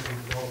that's going to be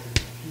developed in the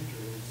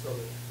future is so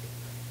that,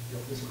 you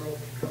know, this growth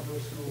can come to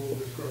a school,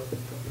 this growth can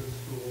come to a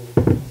school,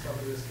 some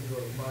of this can go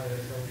to Maya,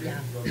 some of this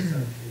can go to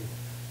Centipede.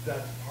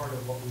 That's part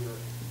of what we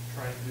were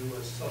trying to do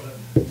is so that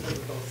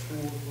those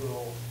schools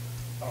will,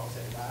 I don't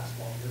say last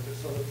longer, but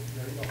so that, you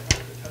know, you don't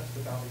have to touch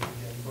the boundary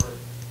again for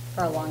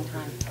For a long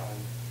time. period of time.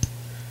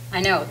 I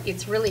know,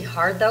 it's really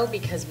hard though,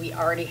 because we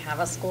already have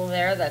a school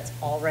there that's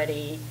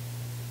already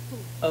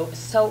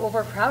so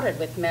overcrowded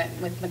with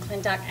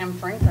McClintock and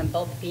Franklin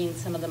both being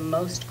some of the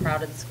most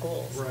crowded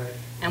schools. Right.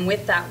 And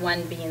with that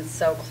one being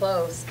so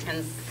close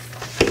and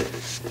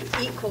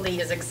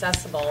equally as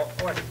accessible,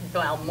 or,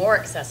 well, more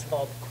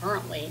accessible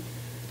currently,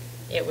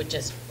 it would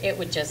just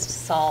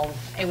solve,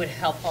 it would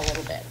help a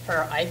little bit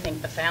for, I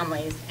think, the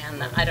families,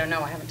 and I don't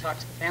know, I haven't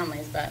talked to the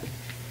families, but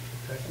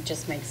it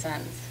just makes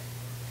sense.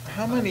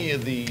 How many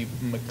of the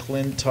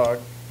McClintock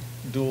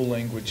dual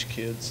language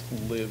kids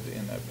live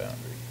in that boundary?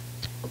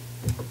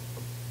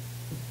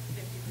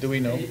 Do we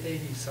know?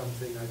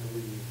 80-something, I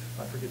believe.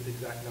 I forget the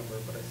exact number,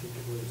 but I think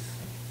it was.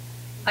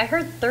 I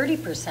heard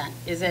 30%.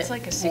 Is it It's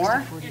like a more?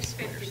 60-40 It's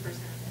split or 50%, at least.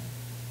 something.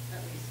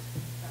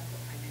 That's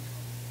what I meant.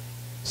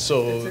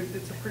 So,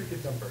 It's a pretty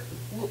good number.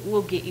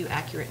 We'll get you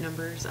accurate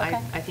numbers. Okay.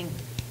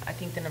 I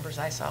think the numbers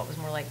I saw, it was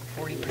more like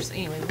 40%.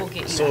 Anyway, we'll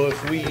get you. so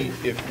that.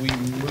 if we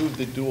move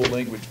the dual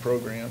language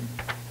program,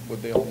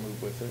 would they all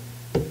move with it?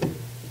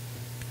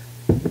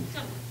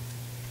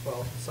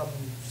 Well, some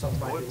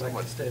might like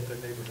to stay at their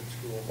neighborhood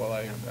school. Well,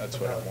 that's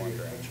but what that I'm would be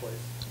a wondering. choice.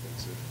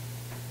 Is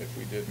if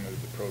we did move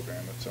the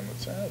program, if someone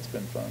would say, it's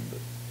been fun,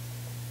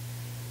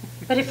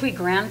 but. But if we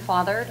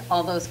grandfathered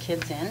all those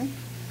kids in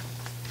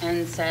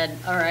and said,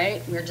 all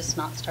right, we're just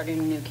not starting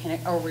a new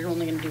or we're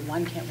only gonna do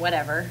one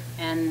whatever,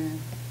 and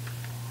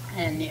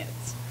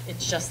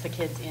it's just the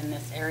kids in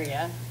this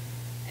area,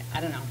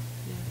 I don't know.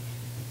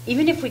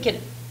 Even if we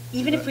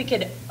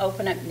could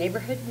open up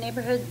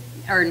neighborhood,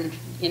 or,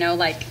 you know,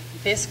 like,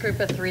 this group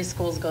of 3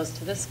 schools goes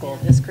to this school,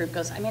 this group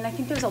goes, I mean, I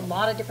think there's a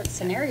lot of different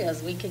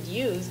scenarios we could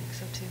use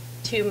So too.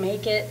 to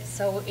make it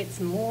so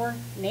it's more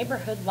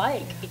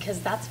neighborhood-like,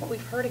 because that's what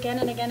we've heard again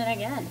and again and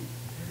again.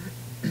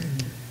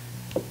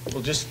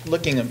 Well, just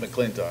looking at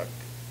McClintock,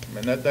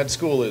 I mean, that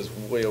school is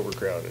way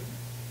overcrowded.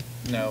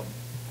 Now,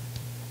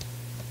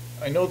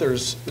 I know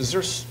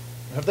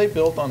have they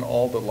built on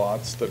all the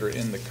lots that are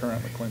in the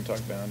current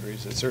McClintock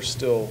boundaries? Is there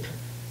still,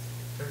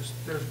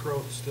 There's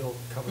growth still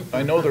coming.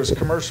 I know there's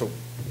commercial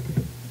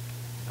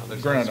No,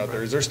 there's ground no out there.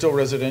 spread. Is there still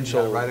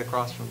residential? Yeah, right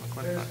across from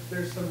McClintock.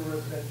 There's some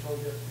residential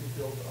yet to be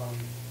built on.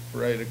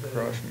 Right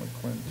across from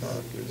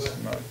McClintock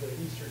is not, The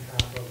eastern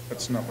half of.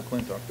 that's not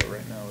McClintock though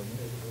right now, is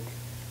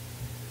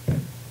it?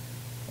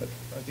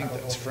 I think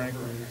that's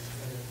Franklin. And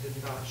it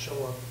did not show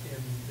up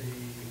in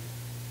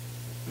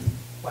the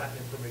plat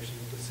information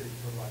that the city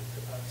provided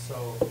to us,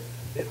 so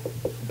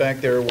Back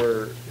there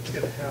where, it's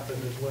gonna happen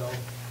as well.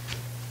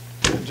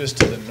 just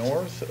to the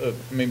north,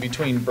 I mean,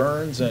 between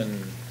Burns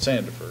and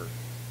Sandiford,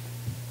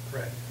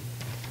 Correct.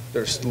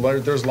 there's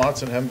lots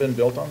that haven't been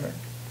built on there?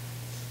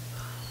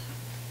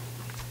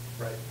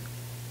 Right.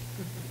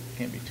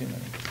 Can't be too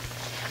many.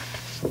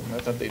 I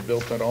thought they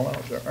built that all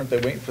out. Aren't they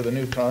waiting for the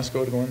new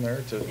Costco to go in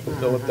there to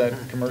fill up that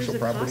commercial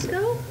There's a property?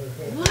 Costco?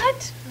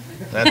 What?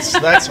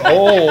 That's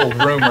old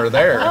rumor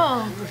there.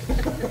 Oh.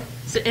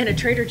 So, and a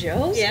Trader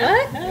Joe's? Yeah.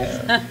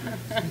 What?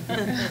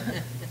 Yeah.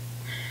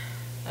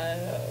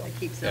 I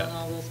keep selling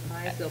all those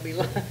pies, they'll be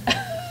like.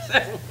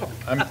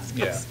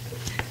 Yeah.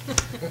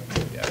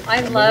 Yeah.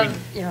 I mean,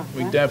 love, yeah.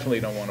 We definitely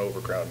don't want to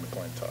overcrowd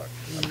McClintock.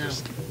 I'm No.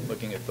 just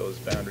looking at those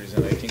boundaries,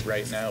 and I think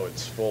right now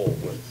it's full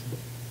with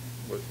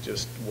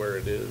just where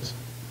it is.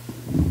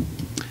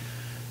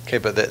 Okay,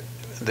 but the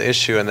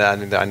issue, and I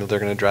know they're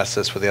going to address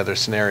this with the other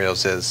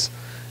scenarios, is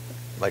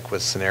like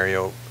with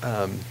scenario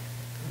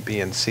B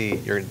and C,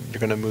 you're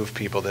going to move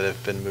people that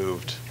have been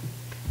moved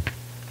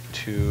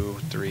 2,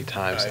 3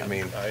 times. I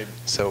mean, I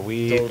so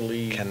we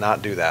totally-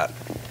 cannot do that.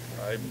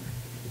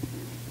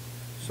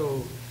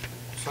 So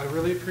I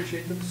really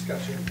appreciate the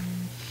discussion,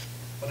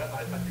 but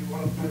I do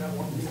want to point out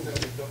one thing that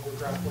we're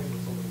grappling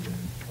with a little bit,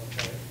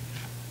 okay?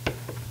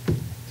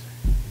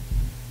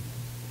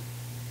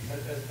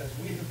 As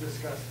we have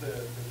discussed the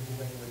dual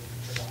language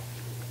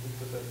adoption,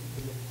 the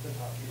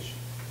McClintock issue,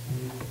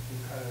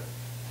 we've kind of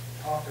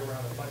talked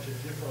around a bunch of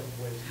different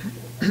ways to do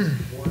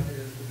it. One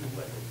is the dual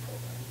language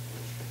program,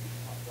 which we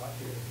talked about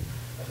here.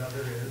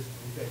 Another is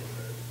the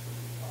neighborhoods, which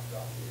we talked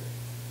about here.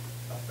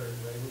 A third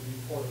way would be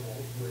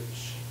portables,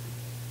 which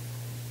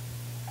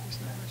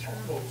I'll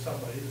quote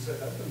somebody that said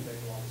that doesn't make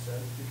a lot of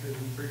sense because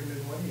we bring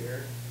them in one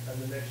year and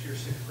the next year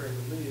 6th grade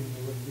would leave and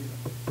we wouldn't leave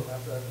them. So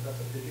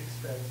that's a big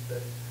expense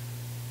that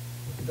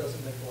It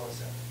doesn't make a lot of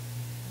sense.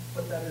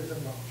 But that is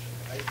an option,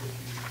 right? If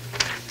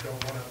you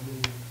don't want to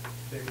move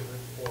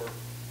neighborhood or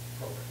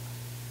program.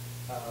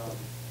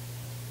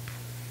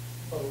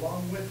 But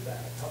along with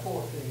that, a couple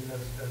of things I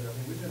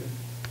mean, we've been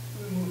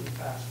moving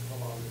fast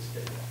with a lot of this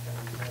data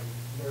and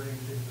learning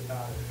things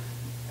about it.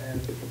 And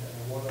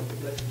I want to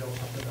let you know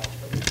something else.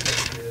 But the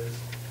thing is,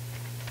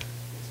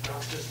 it's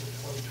not just a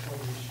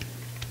 2020 issue.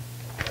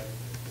 Okay?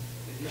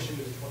 The issue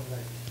is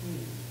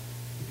 2019.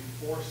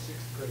 Before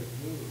sixth grade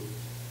moves,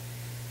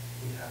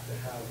 we have to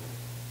have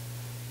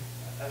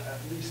at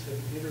least an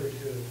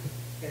iterative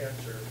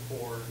answer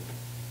for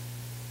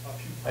a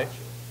few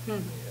classrooms.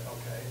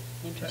 Okay?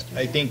 Interesting.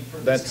 I think For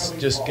this that's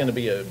coming just fall. going to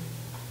be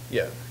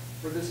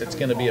For this it's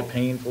coming going to be a fall.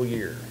 painful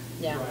year.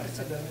 Yeah. Right,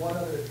 and then one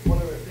other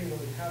thing that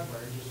we have,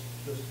 Brian,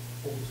 just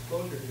full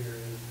disclosure here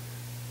is,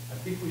 I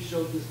think we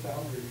showed this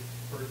boundary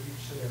for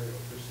each scenario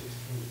for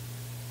 16,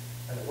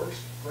 and it works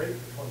great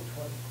for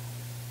 2020.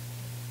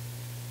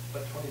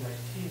 But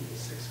 2019, the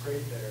sixth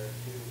grade there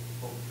is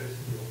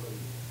basically open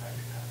at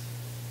capacity.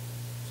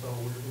 So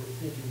we're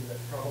thinking that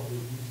probably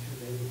these two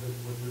neighborhoods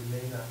would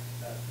remain at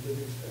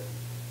Livingston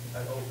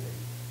at opening.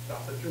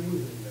 Not that you're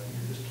moving them,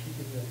 you're just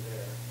keeping them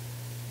there.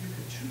 You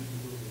could choose to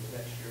move them the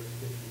next year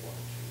if you want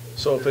to.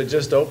 So if it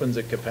just opens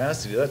at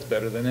capacity, that's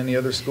better than any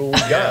other school we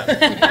got.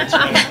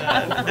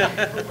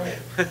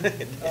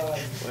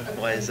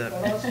 Why is that?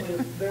 And honestly,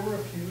 there were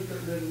a few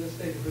that lived in this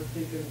neighborhood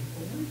thinking,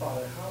 well, we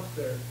bought a house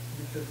there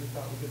because we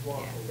thought we could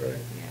walk over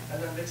it.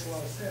 And that makes a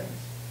lot of sense.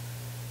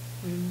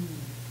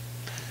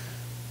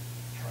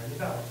 Trying to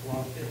balance a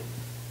lot of things,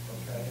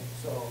 okay?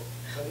 So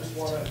I just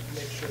want to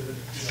make sure that,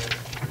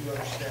 you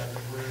understand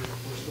that we're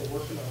still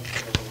working on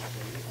some of those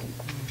things.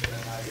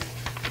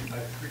 And I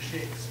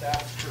appreciate the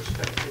staff's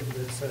perspective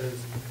that says,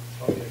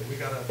 okay, we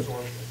got to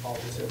absorb all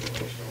this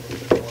information a little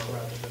bit more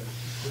rather than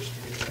push to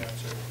get an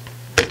answer.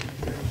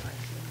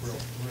 Real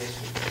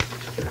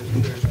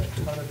soon. There's a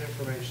ton of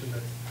information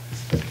that's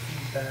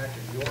feedback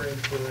and your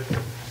input.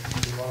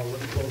 We want to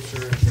look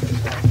closer and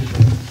talk to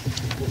them.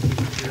 We'll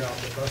figure out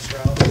the bus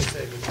route. Let's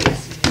say we can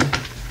see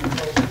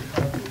pros and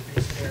cons of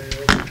these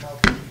scenarios and how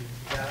can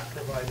that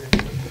provide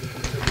input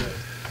to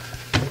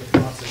the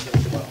process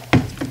as well.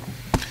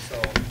 So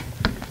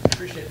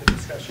appreciate the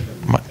discussion and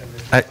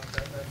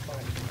that's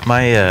fine.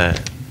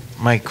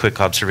 My quick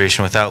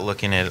observation, without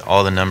looking at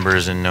all the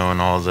numbers and knowing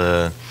all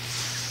the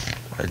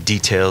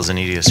details and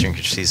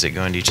idiosyncrasies that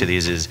go into each of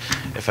these, is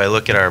if I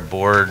look at our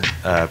board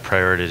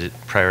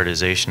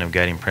prioritization of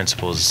guiding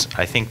principles,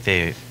 I think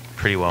they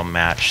pretty well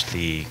match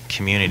the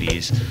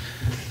communities.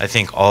 I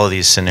think all of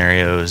these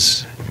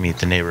scenarios meet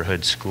the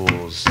neighborhood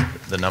schools,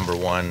 the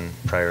 #1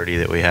 priority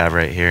that we have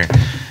right here.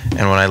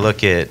 And when I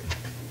look at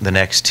the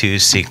next two,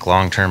 seek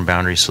long-term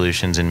boundary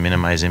solutions and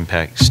minimize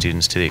impact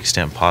students to the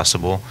extent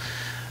possible.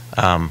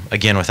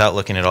 Again, without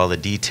looking at all the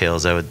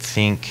details, I would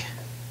think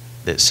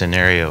that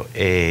scenario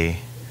A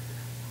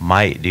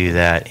might do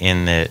that,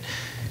 in that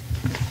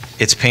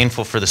it's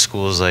painful for the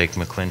schools like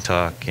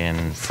McClintock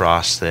and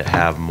Frost that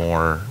have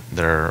more,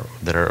 that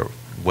are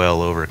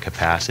well over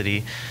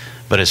capacity.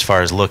 But as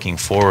far as looking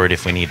forward,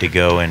 if we need to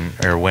go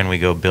or when we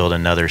go build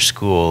another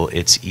school,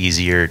 it's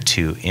easier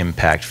to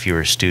impact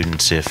fewer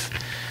students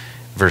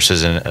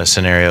versus a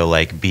scenario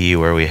like B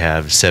where we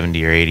have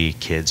 70 or 80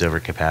 kids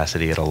over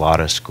capacity at a lot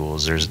of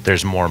schools.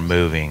 There's more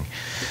moving.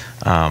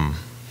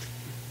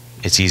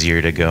 It's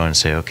easier to go and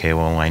say, okay,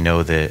 well, I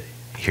know that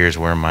here's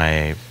where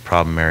my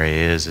problem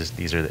area is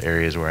these are the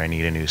areas where I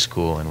need a new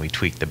school, and we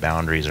tweak the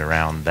boundaries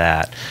around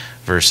that,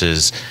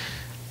 versus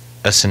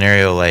a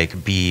scenario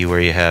like B where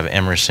you have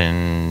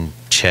Emerson,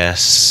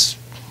 Chess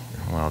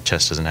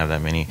doesn't have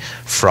that many,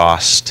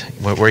 Frost,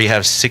 where you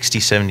have 60,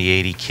 70,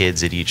 80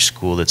 kids at each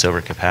school that's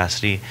over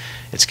capacity.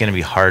 It's going to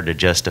be hard to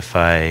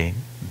justify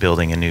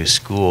building a new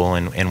school,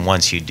 and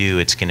once you do,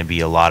 it's going to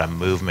be a lot of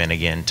movement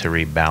again to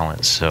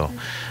rebalance. So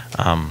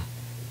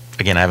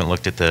again, I haven't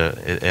looked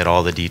at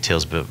all the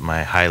details, but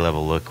my high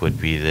level look would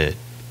be that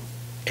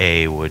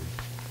A would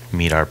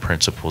meet our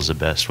principles the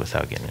best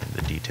without getting into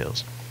the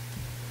details.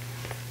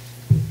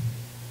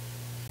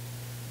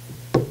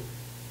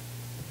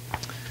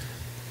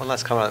 One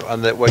last comment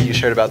on what you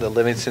shared about the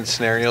Livingston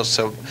scenarios.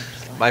 So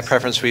my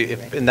preference,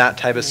 in that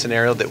type of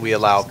scenario, that we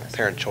allow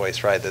parent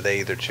choice, right? That they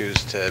either choose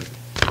to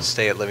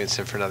stay at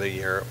Livingston for another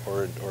year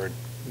or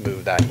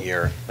move that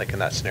year, like in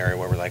that scenario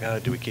where we're like, oh,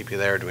 do we keep you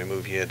there or do we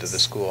move you to the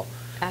school?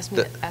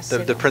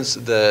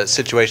 The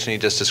situation you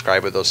just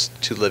described with those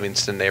two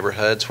Livingston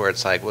neighborhoods, where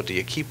it's like, well,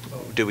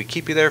 do we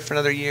keep you there for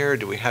another year?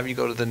 Do we have you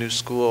go to the new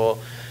school,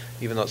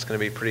 even though it's going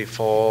to be pretty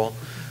full?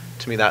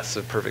 To me, that's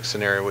the perfect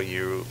scenario where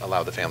you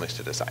allow the families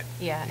to decide.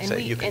 Yeah. You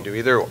say you can do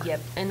either or. Yep.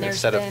 And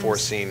instead of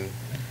forcing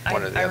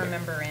one or the other. I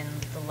remember in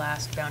the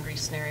last boundary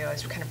scenario, I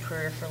was kind of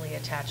peripherally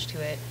attached to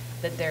it,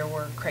 that there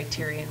were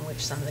criteria in which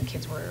some of the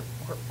kids were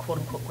quote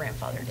unquote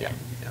grandfathered in.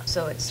 Yeah.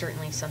 So it's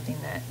certainly something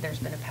that there's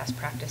been a past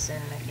practice in,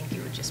 and I think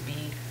it would just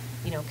be,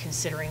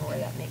 considering where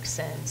that makes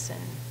sense.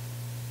 And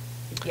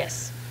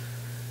yes.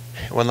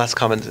 One last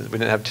comment, we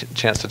didn't have a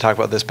chance to talk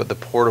about this, but the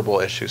portable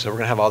issue. So we're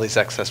going to have all these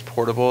excess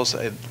portables.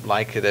 I'd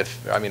like it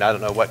if, I mean, I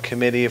don't know what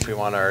committee, if we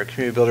want our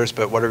community builders,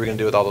 but what are we going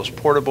to do with all those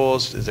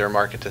portables? Is there a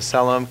market to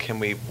sell them? Can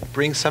we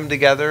bring some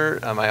together?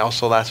 I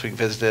also last week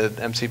visited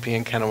MCP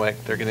in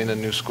Kennewick. They're getting a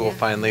new school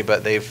finally,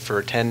 but they've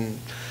for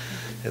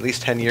at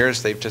least 10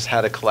 years, they've just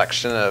had a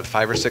collection of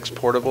 5 or 6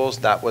 portables.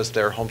 That was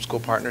their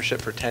homeschool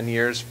partnership for 10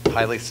 years,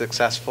 highly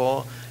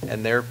successful,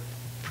 and they're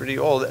pretty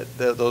old,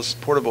 those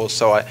portables.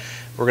 So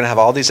we're going to have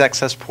all these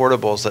excess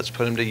portables. Let's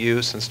put them to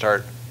use and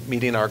start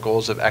meeting our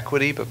goals of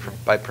equity, but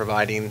by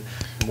providing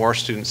more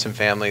students and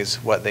families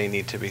what they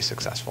need to be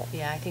successful.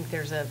 Yeah, I think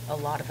there's a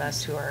lot of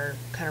us who are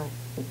kind of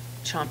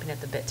chomping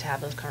at the bit to have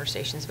those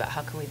conversations about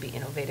how can we be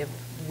innovative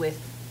with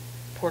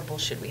portables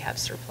should we have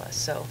surplus.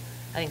 So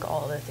I think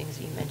all of the things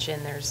that you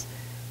mentioned, there's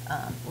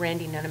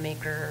Randy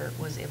Nunemaker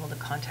was able to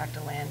contact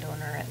a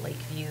landowner at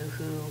Lakeview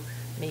who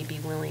may be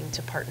willing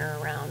to partner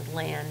around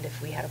land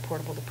if we had a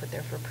portable to put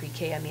there for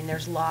pre-K. I mean,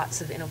 there's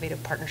lots of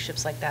innovative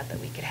partnerships like that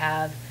we could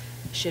have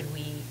should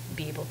we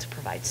be able to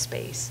provide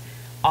space.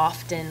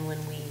 Often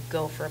when we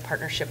go for a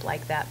partnership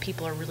like that,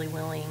 people are really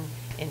willing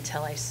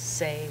until I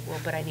say, well,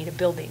 but I need a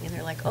building. And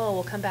they're like, oh,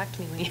 well, come back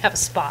to me when you have a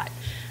spot.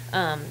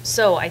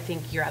 So I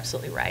think you're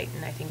absolutely right.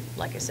 And I think,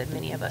 like I said,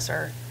 many of us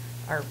are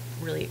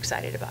really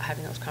excited about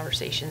having those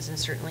conversations, and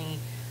certainly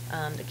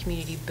the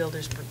Community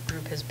Builders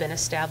Group has been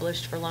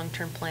established for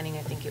long-term planning.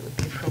 I think it would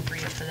be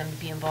appropriate for them to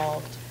be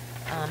involved,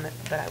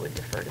 but I would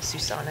defer to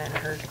Susanna and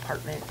her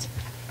department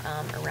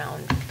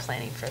around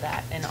planning for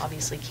that, and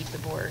obviously keep the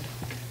board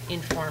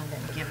informed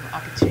and give them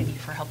opportunity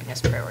for helping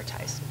us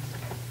prioritize.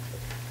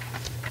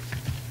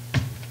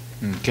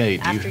 Okay.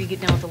 After you get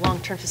done with the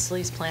long-term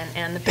facilities plan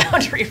and the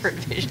boundary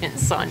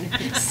revisions on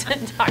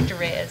Dr.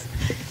 Reyes.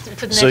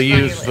 Put the So next one on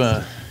your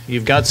list.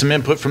 you've got some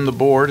input from the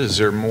board. Is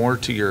there more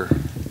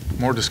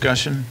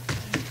discussion?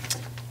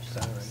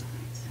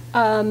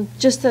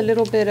 Just a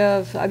little bit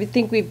of, I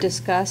think we've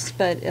discussed,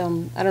 but I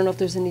don't know if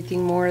there's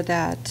anything more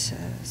that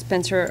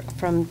Spencer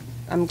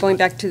I'm going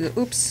back to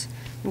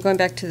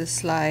the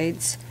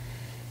slides.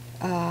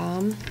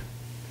 I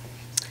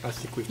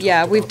think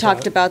We've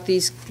talked that. about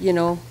these,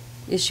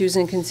 issues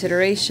and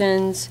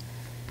considerations.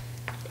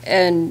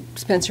 And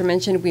Spencer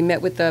mentioned we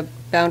met with the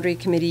Boundary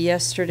Committee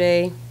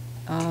yesterday,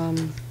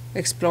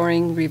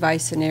 exploring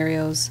revised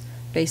scenarios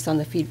based on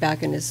the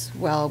feedback, and as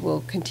well,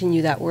 we'll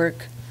continue that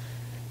work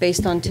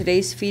based on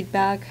today's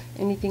feedback.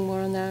 Anything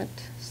more on that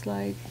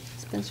slide,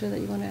 Spencer, that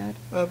you want to add?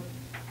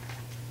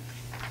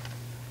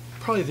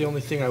 Probably the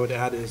only thing I would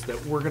add is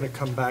that we're going to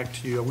come back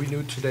to you. We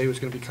knew today was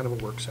going to be kind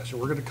of a work session.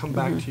 We're going to come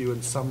back to you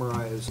and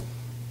summarize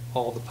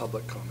all the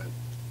public comment,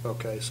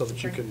 okay? So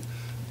that you can,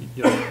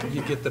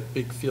 you get the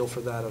big feel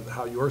for that of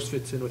how yours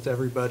fits in with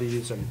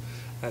everybody's, and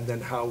then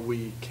how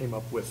we came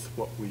up with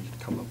what we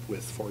come up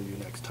with for you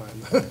next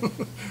time.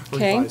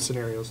 Okay. Revised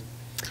scenarios.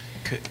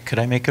 Could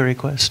I make a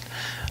request?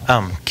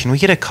 Can we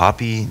get a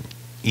copy,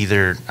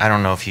 either, I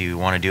don't know if you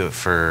want to do it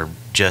for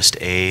just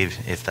A,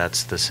 if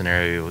that's the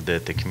scenario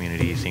that the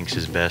community thinks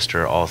is best,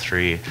 or all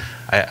three.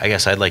 I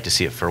guess I'd like to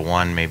see it for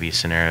one, maybe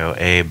scenario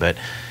A, but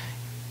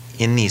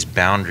in these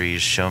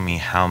boundaries, show me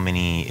how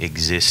many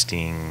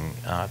existing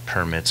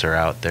permits are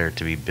out there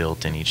to be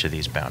built in each of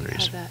these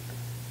boundaries. Have that.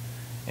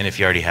 And if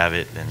you already have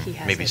it, then He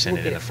has maybe it. send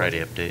We'll it in get a it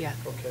Friday for you. update. Yeah.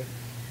 Okay.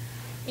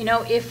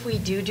 If we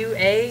do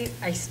A,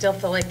 I still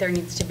feel like there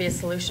needs to be a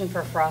solution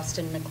for Frost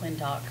and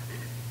McClintock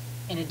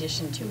in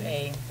addition to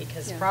A,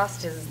 because Yeah.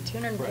 Frost is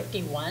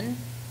 251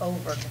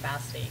 over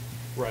capacity.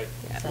 Right.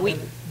 So- We-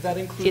 That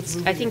includes.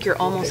 I think you're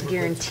almost moving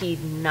neighborhoods.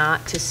 guaranteed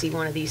not to see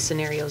one of these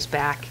scenarios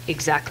back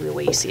exactly the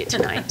way you see it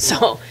tonight.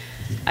 So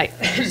Right.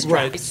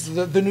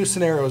 The new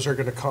scenarios are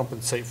going to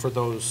compensate for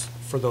those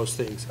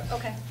things.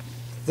 Okay.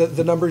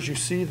 The numbers you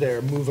see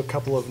there move a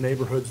couple of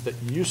neighborhoods that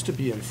used to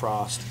be in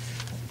Frost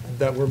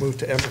that were moved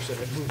to Emerson.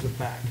 It moves it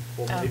back.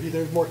 Well, maybe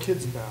there's more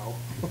kids now,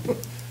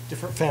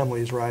 different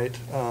families, right?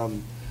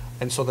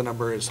 And so the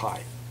number is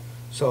high.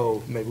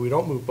 So maybe we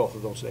don't move both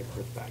of those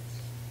neighborhoods back.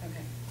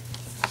 Okay.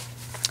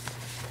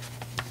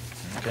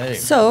 Okay.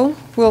 So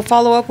we'll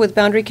follow up with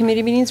Boundary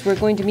Committee meetings. We're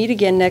going to meet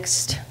again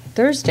next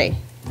Thursday,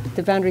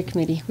 the Boundary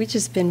Committee. We've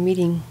just been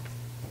meeting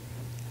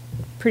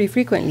pretty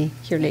frequently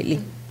here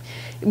lately.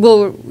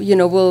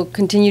 We'll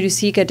continue to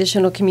seek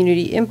additional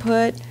community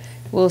input.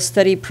 We'll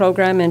study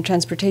program and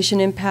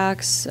transportation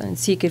impacts and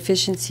seek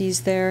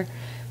efficiencies there,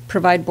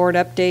 provide board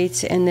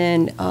updates, and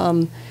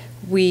then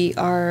we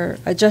are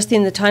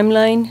adjusting the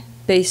timeline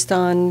based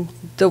on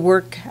the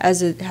work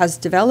as it has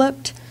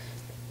developed,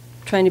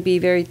 trying to be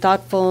very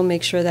thoughtful,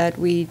 make sure that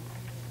we,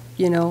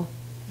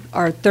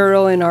 are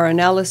thorough in our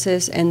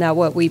analysis, and that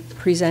what we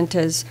present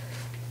as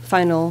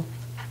final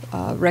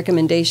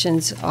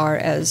recommendations are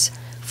as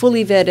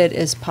fully vetted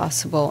as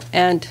possible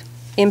and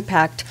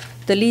impact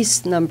the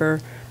least number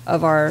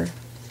of our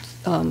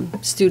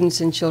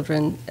students and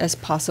children as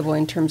possible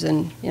in terms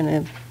in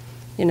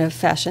a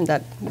fashion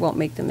that won't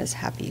make them as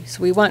happy.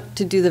 So we want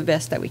to do the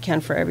best that we can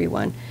for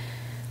everyone.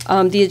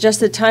 The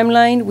adjusted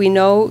timeline, we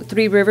know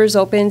Three Rivers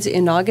opens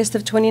in August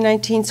of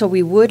 2019, so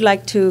we would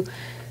like to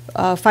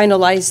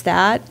finalize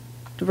that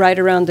right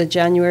around the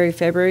January,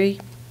 February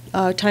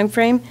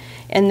timeframe.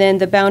 And then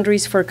the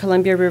boundaries for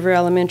Columbia River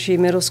Elementary,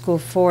 Middle School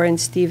 4, and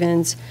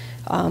Stevens,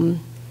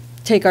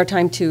 take our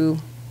time to,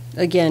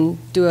 again,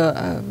 do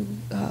a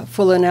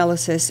full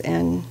analysis,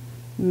 and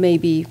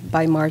maybe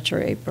by March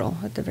or April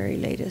at the very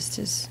latest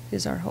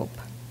is our hope.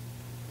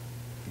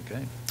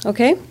 Okay.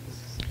 Okay?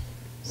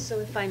 So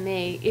if I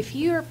may, if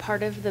you are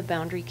part of the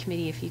boundary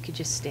committee, if you could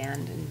just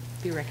stand and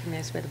be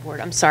recognized by the board.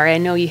 I'm sorry, I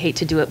know you hate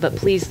to do it, but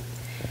please.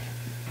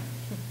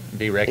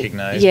 Be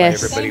recognized by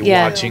Yes, everybody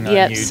yeah, watching on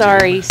yep,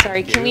 YouTube.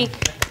 sorry. Can we,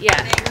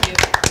 yeah.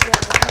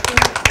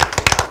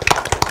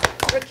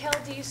 Raquel,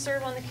 do you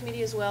serve on the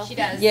committee as well? She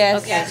does.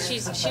 Yes. Okay, she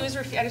was,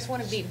 I just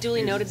want to be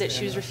duly noted that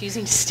she was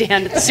refusing to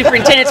stand at the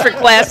superintendent's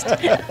request.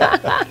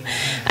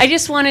 I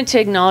just wanted to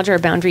acknowledge our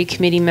boundary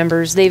committee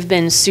members. They've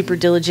been super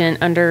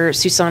diligent under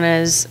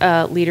Susanna's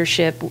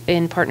leadership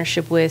in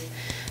partnership with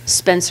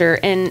Spencer.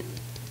 And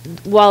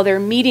while they're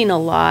meeting a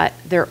lot,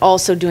 they're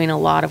also doing a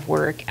lot of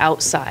work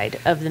outside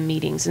of the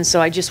meetings. And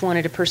so I just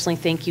wanted to personally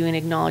thank you and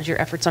acknowledge your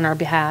efforts on our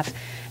behalf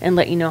and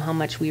let you know how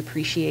much we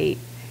appreciate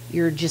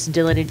your just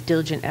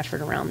diligent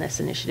effort around this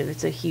initiative.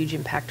 It's a huge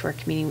impact to our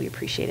community. We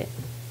appreciate it.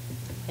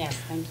 Yes,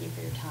 thank you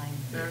for your time.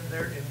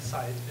 Their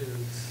insight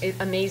is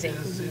Amazing.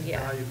 is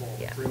Yeah. invaluable,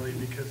 Yeah. really,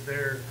 because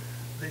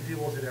they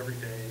deal with it every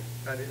day.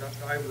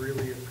 I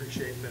really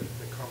appreciate the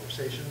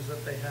conversations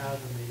that they have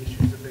and the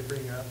issues that they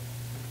bring up.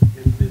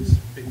 It's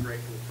been great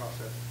for the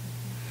process.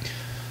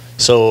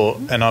 So,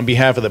 and on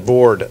behalf of the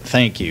board,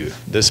 thank you.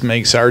 This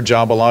makes our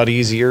job a lot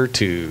easier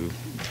to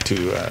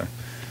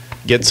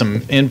get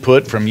some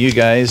input from you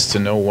guys to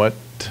know what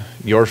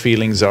your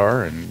feelings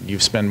are, and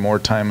you've spent more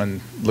time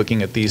on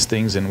looking at these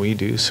things than we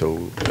do,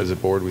 so as a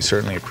board, we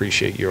certainly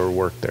appreciate your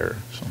work there.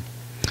 So,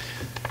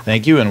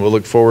 thank you, and we'll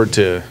look forward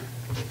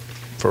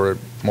for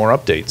more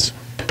updates.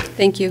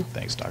 Thank you.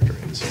 Thanks, Dr.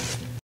 Hayes.